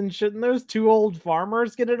Superman, then shouldn't those two old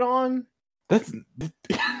farmers get it on? That's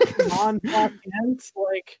non-talk-ents,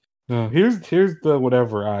 like. Here's the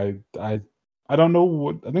whatever. I don't know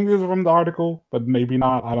what I think this is from the article, but maybe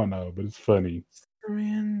not. I don't know, but it's funny.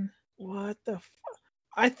 Superman, what the fuck?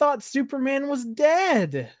 I thought Superman was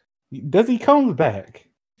dead. Does he come back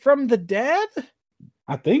from the dead?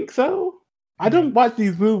 I think so. I don't watch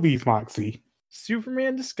these movies, Moxie.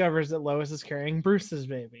 Superman discovers that Lois is carrying Bruce's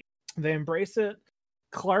baby. They embrace it.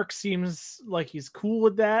 Clark seems like he's cool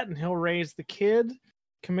with that, and he'll raise the kid.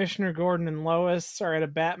 Commissioner Gordon and Lois are at a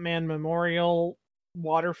Batman memorial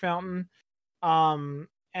water fountain.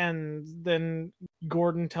 And then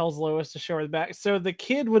Gordon tells Lois to show her the back. So the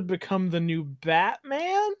kid would become the new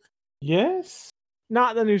Batman? Yes.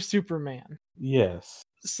 Not the new Superman. Yes.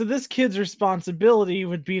 So this kid's responsibility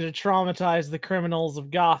would be to traumatize the criminals of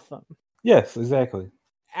Gotham. Yes, exactly.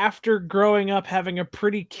 After growing up having a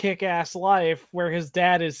pretty kick-ass life where his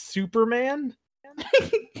dad is Superman?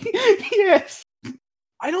 Yes.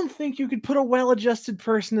 I don't think you could put a well-adjusted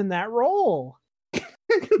person in that role.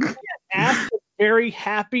 Ask a very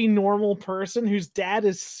happy, normal person whose dad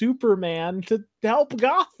is Superman to help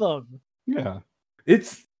Gotham. Yeah. We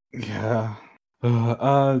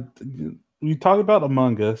talked about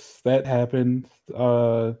Among Us. That happened.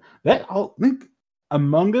 I think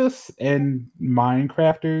Among Us and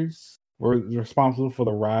Minecrafters were responsible for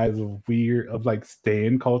the rise of like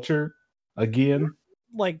stan culture again.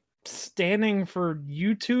 Like standing for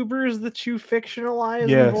YouTubers that you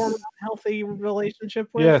fictionalize and form an unhealthy relationship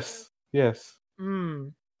with? Yes.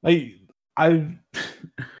 I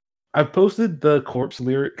posted the Corpse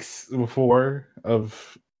lyrics before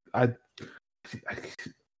of I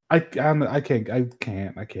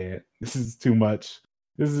can't. This is too much.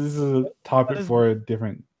 This is a topic for a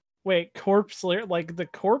different. Wait, Corpse lyric, like the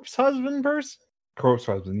Corpse Husband person? Corpse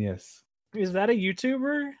Husband, yes. Is that a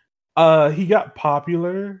YouTuber? He got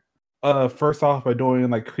popular. First off by doing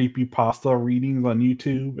like creepypasta readings on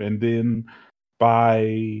YouTube, and then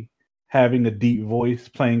by having a deep voice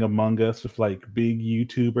playing Among Us with like big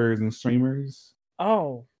YouTubers and streamers.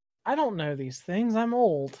 Oh, I don't know these things. I'm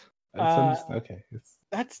old. Okay,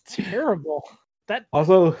 that's terrible. That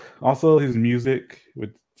also his music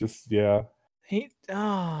would just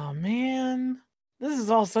oh man, this is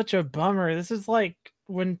all such a bummer. This is like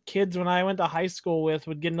when I went to high school with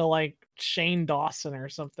would get into like Shane Dawson or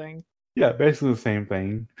something. Yeah, basically the same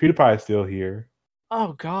thing. PewDiePie is still here.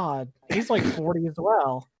 Oh god, he's like 40 as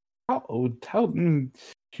well. How old?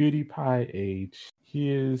 PewDiePie age?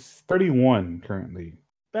 He is 31 currently.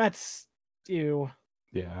 That's you.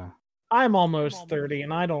 Yeah. I'm almost 30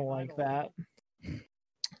 and I don't like that.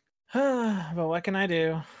 But what can I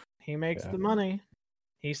do? He makes the money.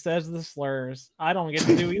 He says the slurs. I don't get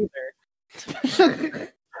to do either.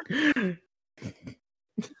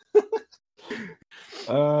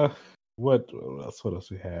 What else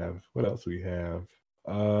we have?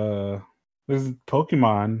 This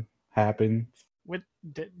Pokemon happened. What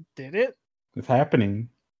did it? It's happening.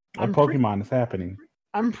 Pokemon is happening.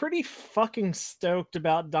 I'm pretty fucking stoked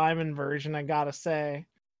about Diamond version, I gotta say.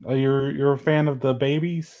 Oh, you're a fan of the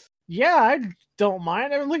babies? Yeah, I don't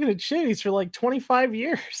mind. I've been looking at chitties for like 25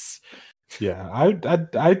 years. Yeah, I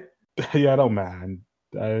don't mind.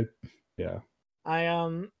 I'm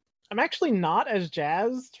actually not as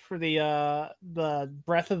jazzed for the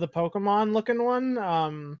Breath of the Pokemon looking one.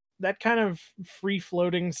 That kind of free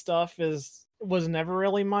floating stuff was never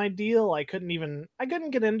really my deal. I couldn't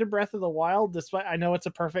get into Breath of the Wild, despite I know it's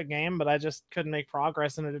a perfect game, but I just couldn't make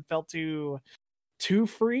progress in it. It felt too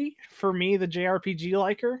free for me, the JRPG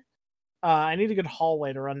liker. I need a good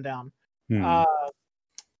hallway to run down.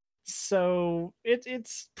 So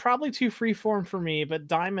it's probably too freeform for me, but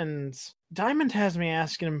Diamond has me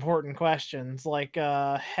asking important questions like,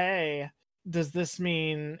 hey, does this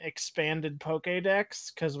mean expanded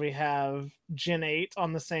Pokédex because we have Gen 8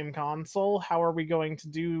 on the same console? How are we going to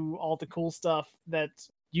do all the cool stuff that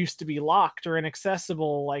used to be locked or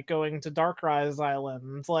inaccessible, like going to Darkrise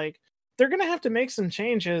Island. Like, they're gonna have to make some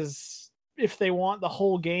changes if they want the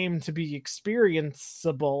whole game to be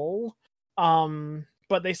experienceable.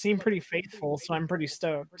 But they seem pretty faithful, so I'm pretty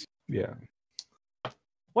stoked. Yeah.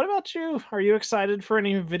 What about you? Are you excited for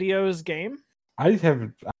any videos game? I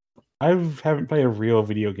haven't played a real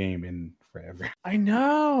video game in forever. I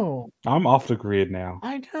know. I'm off the grid now.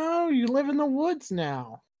 I know. You live in the woods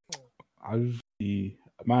now.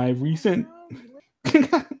 My recent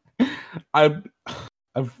I've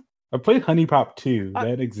played Honey Pop 2.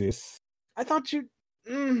 That exists. I thought you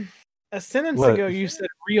a sentence ago you said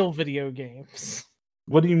real video games.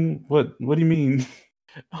 What do you mean?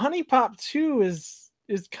 Honey Pop 2 is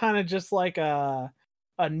kind of just like a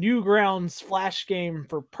Newgrounds Flash game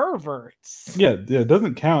for perverts. Yeah, it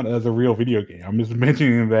doesn't count as a real video game. I'm just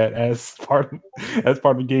mentioning that as part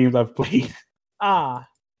of games I've played.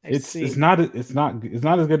 It's not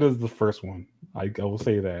as good as the first one. I will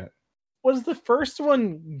say that. Was the first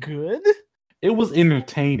one good? It was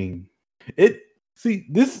entertaining. This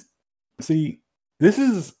is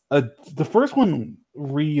the first one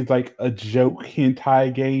reads like a joke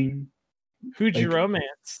hentai game. Who'd you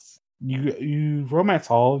romance? You romance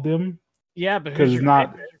all of them. Yeah, but who's your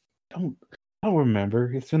favorite? I don't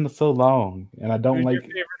remember. It's been so long, and I don't who's like your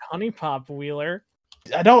favorite Honey Pop, Wheeler.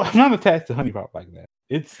 I'm not attached to Honey Pop like that.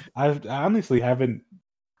 I honestly haven't.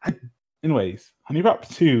 Anyways, Honey Pop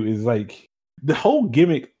 2 is like the whole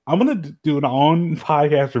gimmick. I'm gonna do an on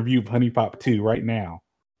podcast review of Honey Pop 2 right now.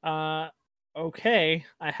 Okay.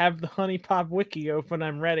 I have the Honey Pop wiki open.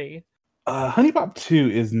 I'm ready. Honey Pop 2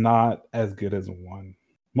 is not as good as 1.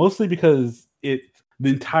 Mostly because the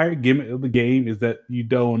entire gimmick of the game is that you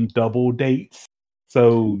don't double dates.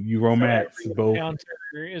 So you romance both.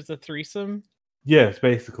 Is a threesome? Yes,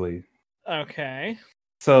 basically. Okay.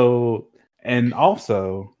 So, and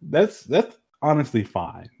also that's honestly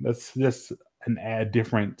fine. That's just an add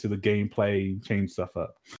different to the gameplay, change stuff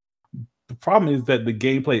up. The problem is that the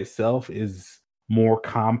gameplay itself is more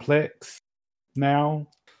complex now,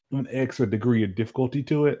 an extra degree of difficulty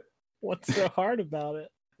to it. What's so hard about it?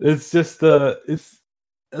 It's just it's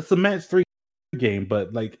a match 3 game,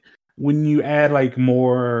 but like when you add like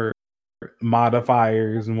more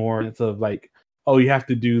modifiers, more it's of like, oh, you have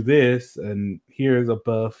to do this, and here's a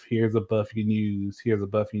buff you can use, here's a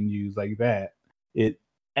buff you can use, like that. It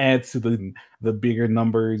adds to the bigger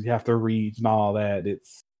numbers you have to reach and all that. It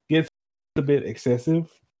gets a bit excessive.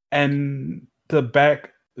 And to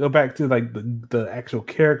go back to like the actual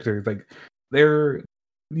characters, like you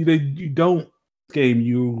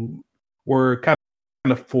were kind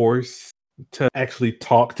of forced to actually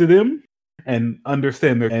talk to them and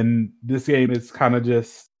understand them. And this game is kind of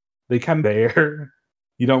just they kind of there.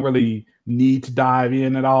 You don't really need to dive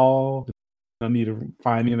in at all. You don't need to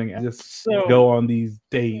find anything. Just go on these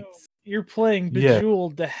dates. You're playing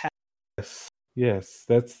Bejeweled to have. Yes,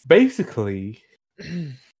 that's basically.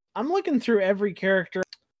 I'm looking through every character,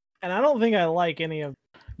 and I don't think I like any of them.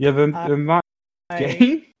 Yeah, then not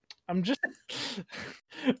game. I'm just.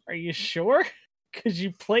 Are you sure? Because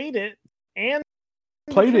you played it and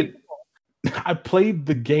played it. I played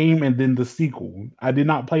the game and then the sequel. I did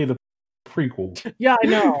not play the prequel. Yeah, I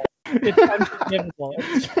know. It's unforgivable.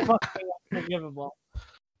 It's fucking unforgivable.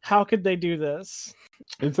 How could they do this?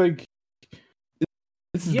 It's like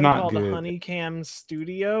this is not good. The Honeycam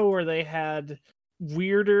Studio, where they had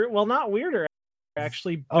weirder, well, not weirder,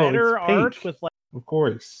 actually better art with like. Of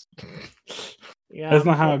course. Yeah, that's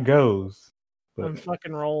not how it goes. But... I'm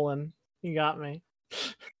fucking rolling. You got me.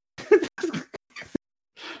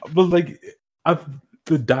 But like,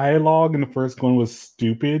 the dialogue in the first one was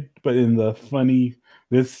stupid, but in the funny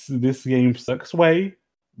this game sucks way,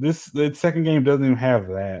 the second game doesn't even have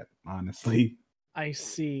that. Honestly, I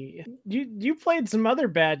see. You played some other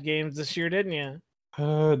bad games this year, didn't you?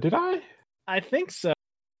 Did I? I think so.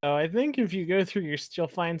 I think if you go through your, you'll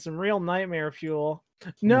find some real nightmare fuel.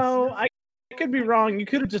 No, I could be wrong. You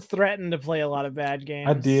could have just threatened to play a lot of bad games.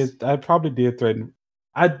 I did. I probably did threaten.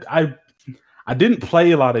 I didn't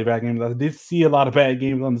play a lot of bad games. I did see a lot of bad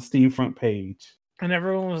games on the Steam front page. And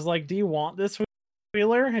everyone was like, "Do you want this,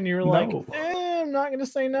 Wheeler?" And you were like, "I'm not gonna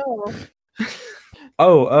say no."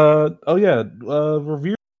 Oh yeah.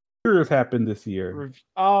 Reviewers happened this year.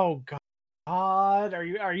 Oh God,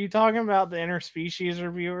 are you talking about the interspecies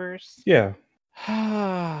reviewers? Yeah.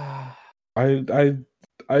 I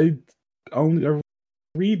only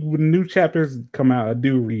read when new chapters come out. I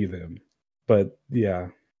do read them, but yeah.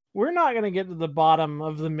 We're not gonna get to the bottom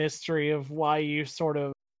of the mystery of why you sort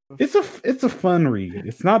of. It's a fun read.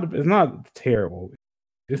 It's not terrible.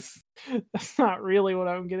 It's that's not really what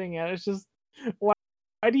I'm getting at. It's just why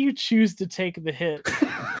do you choose to take the hit?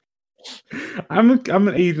 I'm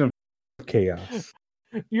an agent of chaos.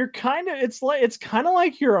 You're kind of it's kind of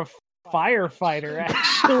like you're a firefighter,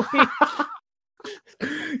 actually.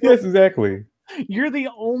 Yes, exactly. You're the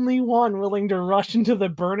only one willing to rush into the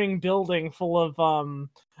burning building full of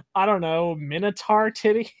I don't know, minotaur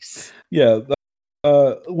titties. Yeah.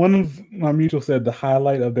 One of my mutuals said the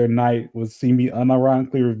highlight of their night was seeing me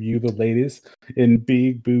unironically review the latest in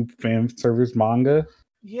big boob fan service manga.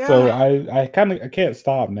 Yeah. So I can't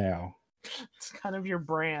stop now. It's kind of your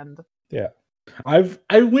brand. Yeah. I've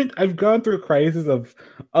gone through a crisis of,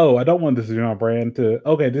 oh, I don't want this to be my brand, to,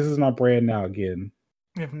 okay, this is my brand now again.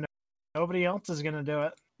 If nobody else is gonna do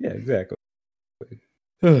it. Yeah, exactly.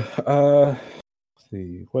 Let's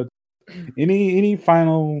see what any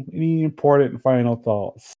important final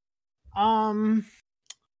thoughts.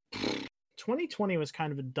 2020 was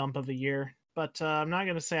kind of a dump of a year, but I'm not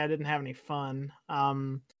gonna say I didn't have any fun.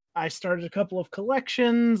 I started a couple of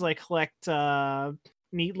collections. I collect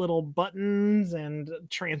neat little buttons and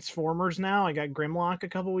Transformers now. I got Grimlock a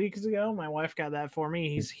couple weeks ago. My wife got that for me.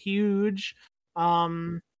 He's huge.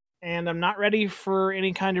 And I'm not ready for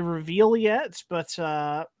any kind of reveal yet, but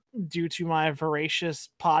due to my voracious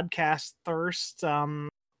podcast thirst,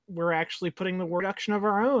 we're actually putting the production of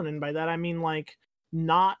our own. And by that, I mean like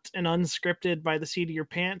not an unscripted by the seat of your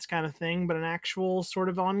pants kind of thing, but an actual sort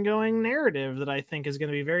of ongoing narrative that I think is going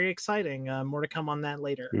to be very exciting. More to come on that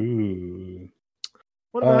later. Ooh.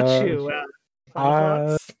 What about you?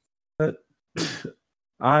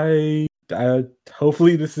 I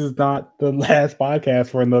hopefully this is not the last podcast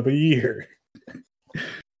for another year.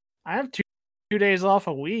 I have two days off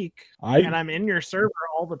a week, and I'm in your server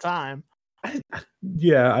all the time.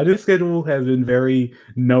 This schedule has been very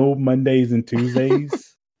no Mondays and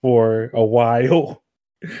Tuesdays for a while.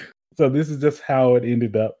 So this is just how it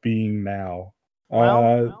ended up being now.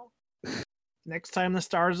 Well, next time the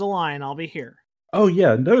stars align, I'll be here. Oh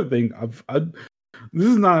yeah, another thing. This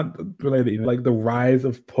is not related, like the rise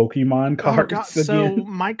of Pokemon cards. Oh, so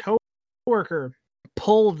my coworker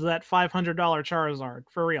pulled that $500 Charizard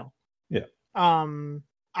for real. Yeah.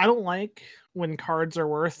 I don't like when cards are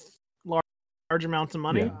worth large amounts of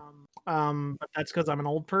money. Yeah. But that's because I'm an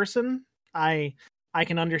old person. I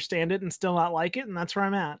can understand it and still not like it, and that's where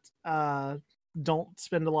I'm at. Don't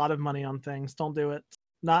spend a lot of money on things. Don't do it.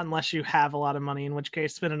 Not unless you have a lot of money, in which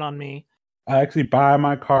case spend it on me. I actually buy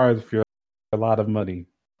my cards for a lot of money.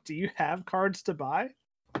 Do you have cards to buy?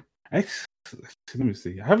 Let me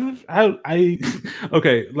see.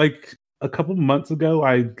 Okay, like a couple months ago,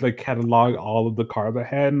 I like cataloged all of the cards I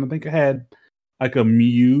had, and I think I had like a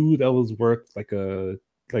Mew that was worth like $50,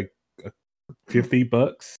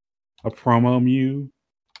 a promo Mew,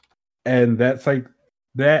 and that's like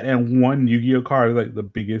that, and one Yu-Gi-Oh card is like the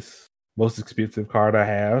biggest, most expensive card I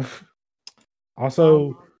have.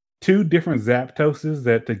 Also, 2 different Zapdoses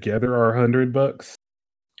that together are $100.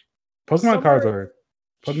 Pokemon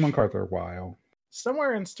cards are wild.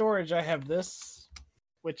 Somewhere in storage, I have this,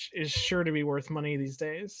 which is sure to be worth money these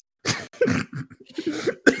days.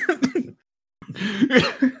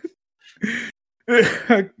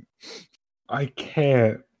 I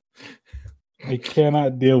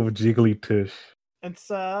cannot deal with Jigglytush.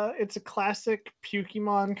 It's a classic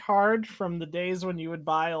Pokemon card from the days when you would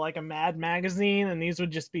buy like a Mad magazine, and these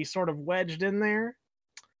would just be sort of wedged in there.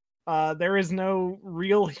 There is no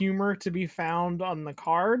real humor to be found on the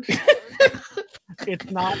card.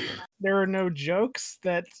 There are no jokes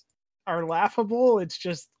that are laughable. It's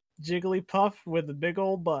just Jigglypuff with a big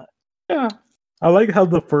old butt. Yeah. I like how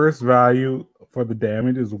the first value for the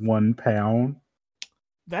damage is £1.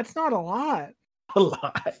 That's not a lot. A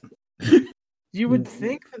lot. You would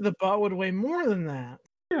think that the butt would weigh more than that.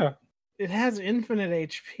 Yeah. It has infinite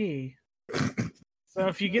HP. So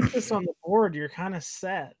if you get this on the board, you're kind of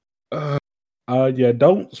set. Yeah,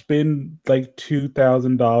 don't spend like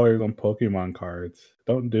 $2,000 on Pokemon cards.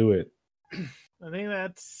 Don't do it. I think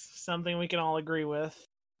that's something we can all agree with.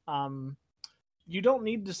 You don't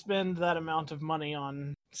need to spend that amount of money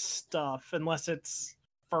on stuff unless it's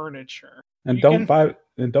furniture. And don't buy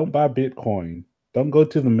Bitcoin. Don't go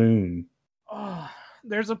to the moon.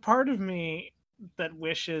 There's a part of me that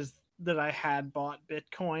wishes that I had bought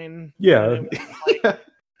Bitcoin. Yeah.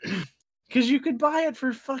 Because you could buy it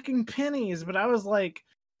for fucking pennies, but I was like,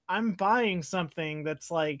 I'm buying something that's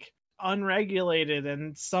like unregulated,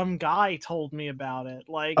 and some guy told me about it.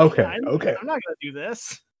 Like, okay, I'm not gonna do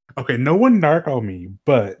this. Okay, no one narco me,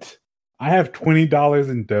 but I have $20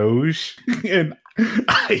 in Doge, and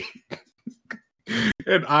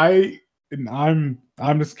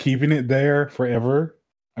I'm just keeping it there forever.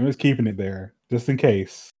 I'm just keeping it there just in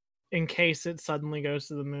case. in case it suddenly goes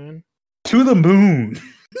to the moon. To the moon.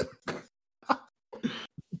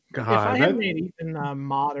 God, if I had made even a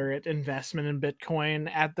moderate investment in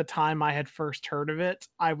Bitcoin at the time I had first heard of it,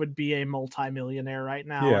 I would be a multimillionaire right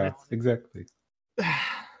now. Yeah, exactly.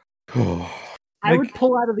 I would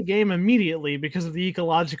pull out of the game immediately because of the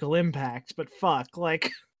ecological impact, but fuck,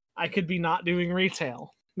 like I could be not doing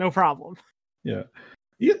retail. No problem. Yeah.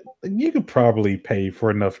 You could probably pay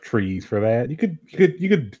for enough trees for that. You could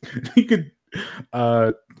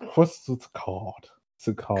what's it called? What's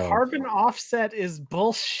it called? Carbon offset is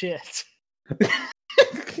bullshit.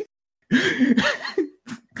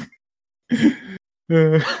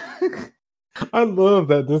 I love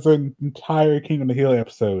that there's an entire King of the Hill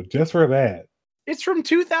episode just for that. It's from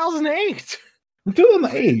 2008. From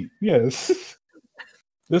 2008, yes.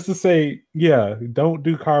 Just to say, yeah, don't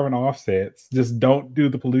do carbon offsets. Just don't do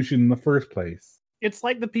the pollution in the first place. It's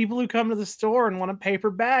like the people who come to the store and want a paper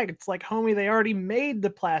bag. It's like, homie, they already made the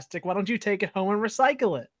plastic. Why don't you take it home and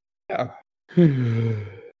recycle it? Yeah.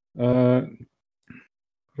 I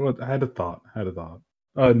had a thought.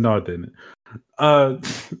 No, I didn't.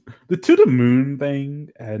 The to the moon thing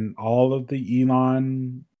and all of the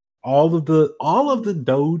Elon, all of the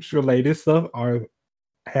Doge related stuff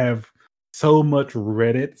have so much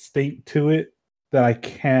Reddit stink to it that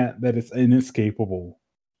it's inescapable.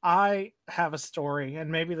 I have a story, and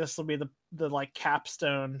maybe this will be the like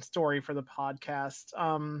capstone story for the podcast.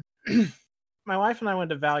 My wife and I went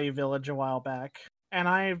to Value Village a while back, and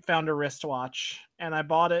I found a wristwatch, and I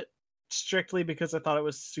bought it strictly because I thought it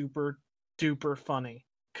was super duper funny.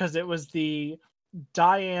 Because it was the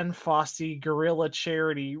Dian Fossey Gorilla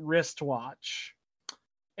Charity wristwatch.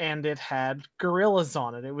 And it had gorillas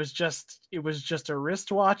on it. It was just a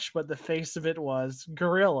wristwatch, but the face of it was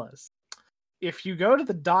gorillas. If you go to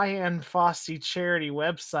the Dian Fossey charity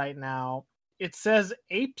website now, it says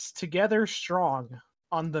Apes Together Strong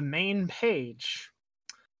on the main page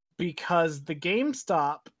because the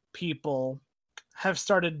GameStop people have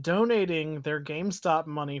started donating their GameStop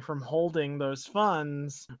money from holding those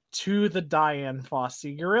funds to the Dian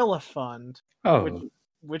Fossey Gorilla Fund. Oh.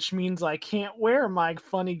 Which means I can't wear my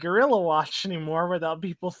funny gorilla watch anymore without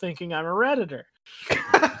people thinking I'm a Redditor.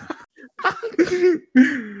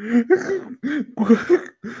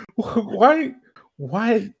 Why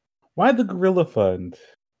the Gorilla Fund?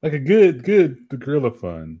 Like the Gorilla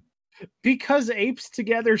Fund. Because Apes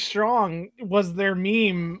Together Strong was their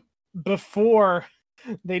meme before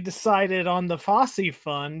they decided on the Fossey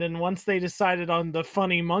Fund, and once they decided on the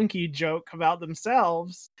funny monkey joke about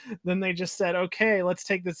themselves, then they just said, okay, let's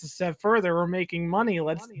take this a step further. We're making money.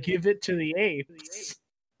 Let's give it to the apes.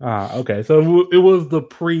 Okay. So it was the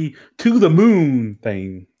to the moon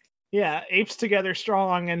thing. Yeah, Apes Together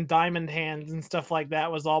Strong and Diamond Hands and stuff like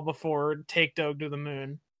that was all before Take Dog to the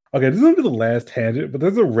Moon. Okay, this is gonna be the last tangent, but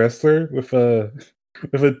there's a wrestler with a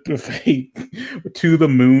to the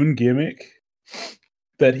moon gimmick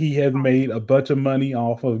that he has made a bunch of money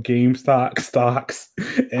off of GameStop stocks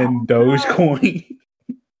and Dogecoin.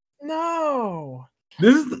 No.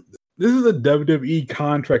 This is a WWE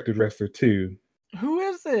contracted wrestler too. Who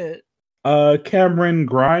is it? Cameron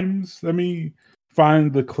Grimes. Let me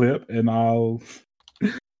find the clip and I'll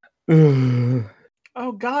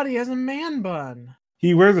Oh god, he has a man bun.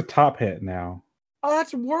 He wears a top hat now. Oh,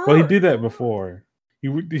 that's worse. Well, he did that before. He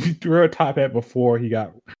wore a top hat before he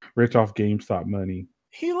got rich off GameStop money.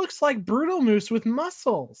 He looks like Brutal Moose with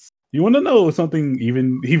muscles. You want to know something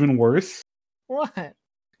even worse? What?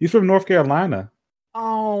 He's from North Carolina.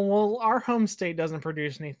 Oh, well, our home state doesn't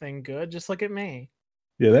produce anything good. Just look at me.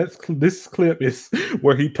 Yeah, this clip is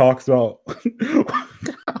where he talks about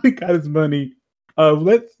how he got his money.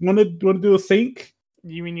 Want to do a sync?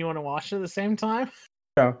 You mean you want to watch it at the same time?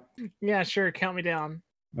 Yeah. Yeah, sure. Count me down.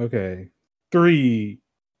 Okay. 3,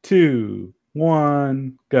 2,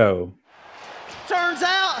 1, go. Turns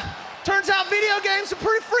out video games are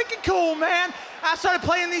pretty freaking cool, man. I started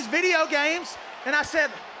playing these video games, and I said,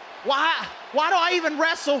 why do I even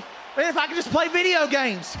wrestle if I can just play video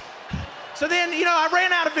games? So then, I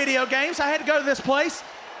ran out of video games. I had to go to this place,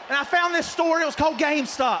 and I found this store. It was called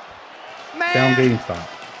GameStop. Man, found GameStop.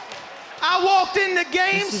 I walked into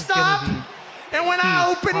GameStop, and when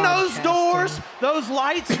I opened those doors, those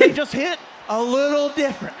lights, they just hit a little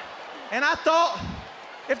different. And I thought,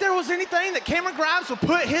 if there was anything that Cameron Grimes would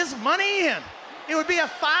put his money in, it would be a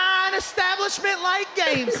fine establishment like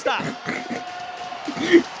GameStop.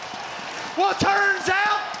 Well, turns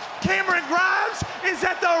out Cameron Grimes is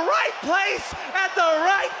at the right place at the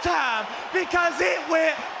right time because it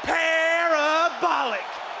went parabolic.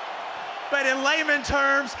 But in layman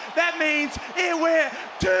terms, that means it went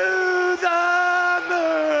to the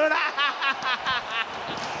moon.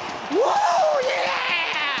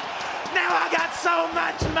 so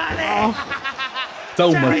much money.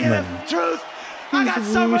 So Tell much you money. the truth. I got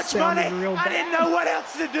so much money. real I didn't know what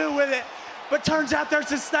else to do with it. But turns out there's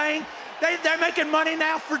this thing. They're making money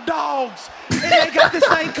now for dogs. And they got this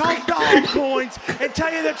thing called dog coins. And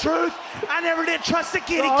tell you the truth, I never did trust a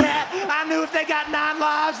kitty cat. I knew if they got 9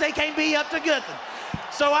 lives, they can't be up to good.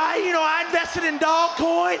 So I invested in dog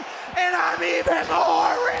coin, and I'm even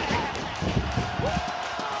more rich.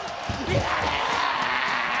 Yeah!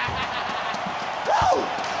 Woo!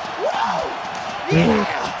 Woo!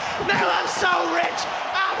 Yeah! Now I'm so rich.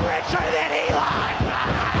 I'm richer than Elon.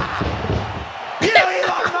 You know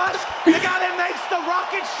Elon Musk, the guy that makes the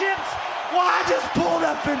rocket ships? Well, I just pulled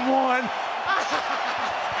up in one.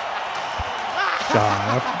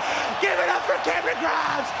 Stop. Give it up for Cameron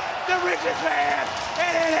Grimes, the richest man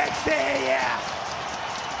in NXT, yeah.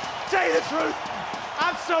 Tell you the truth,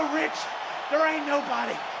 I'm so rich, there ain't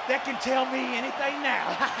nobody that can tell me anything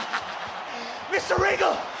now. Mr.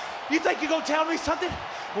 Regal, you think you're gonna tell me something?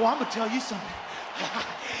 Well, I'm gonna tell you something.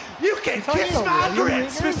 You can kiss my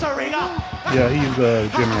grits, Mr. Regal. Yeah, he's the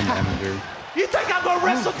general manager. You think I'm gonna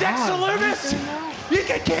wrestle Dexter Lumis? You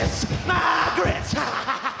can kiss my grits.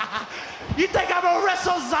 You think I'm gonna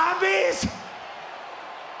wrestle zombies?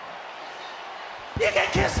 You can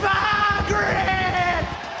kiss my grits.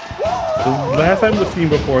 The last time we've seen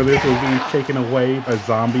before this was being taken away by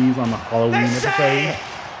zombies on the Halloween They say episode.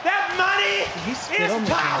 that money is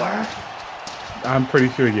power. I'm pretty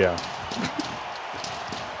sure, yeah.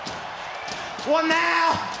 Well,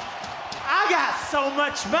 now I got so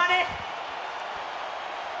much money,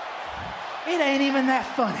 it ain't even that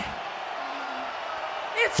funny.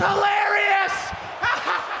 It's hilarious.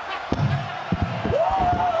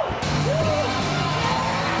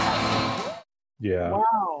 Yeah.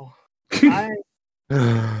 Wow.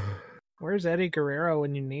 Where's Eddie Guerrero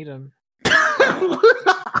when you need him?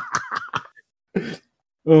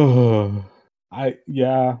 Oh,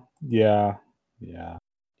 yeah.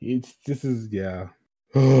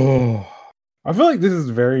 Oh, I feel like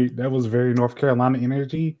that was very North Carolina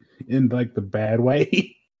energy in like the bad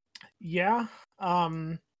way. Yeah.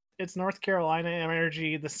 It's North Carolina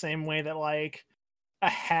energy the same way that like a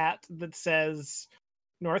hat that says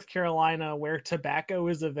North Carolina where tobacco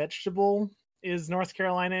is a vegetable is North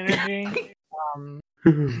Carolina energy.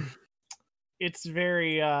 It's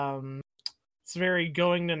very going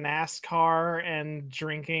to NASCAR and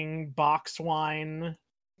drinking box wine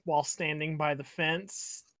while standing by the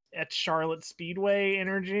fence at Charlotte Speedway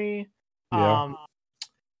energy. Yeah.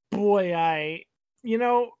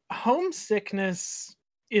 Homesickness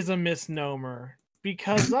is a misnomer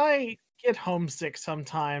because I get homesick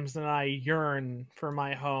sometimes and I yearn for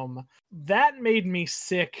my home. That made me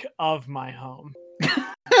sick of my home.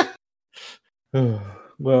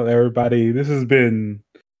 Well, everybody, this has been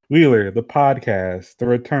Wheeler, the podcast, The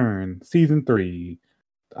Return, Season 3,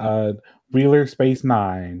 Wheeler Space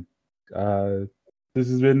 9. This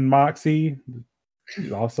has been Moxie,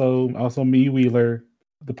 also me, Wheeler,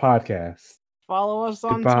 the podcast. Follow us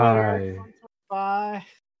on Goodbye. Twitter. Bye.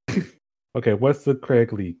 Okay, what's the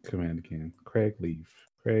Craig leave command again? Craig leave.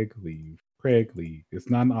 It's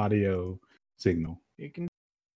not an audio signal. You can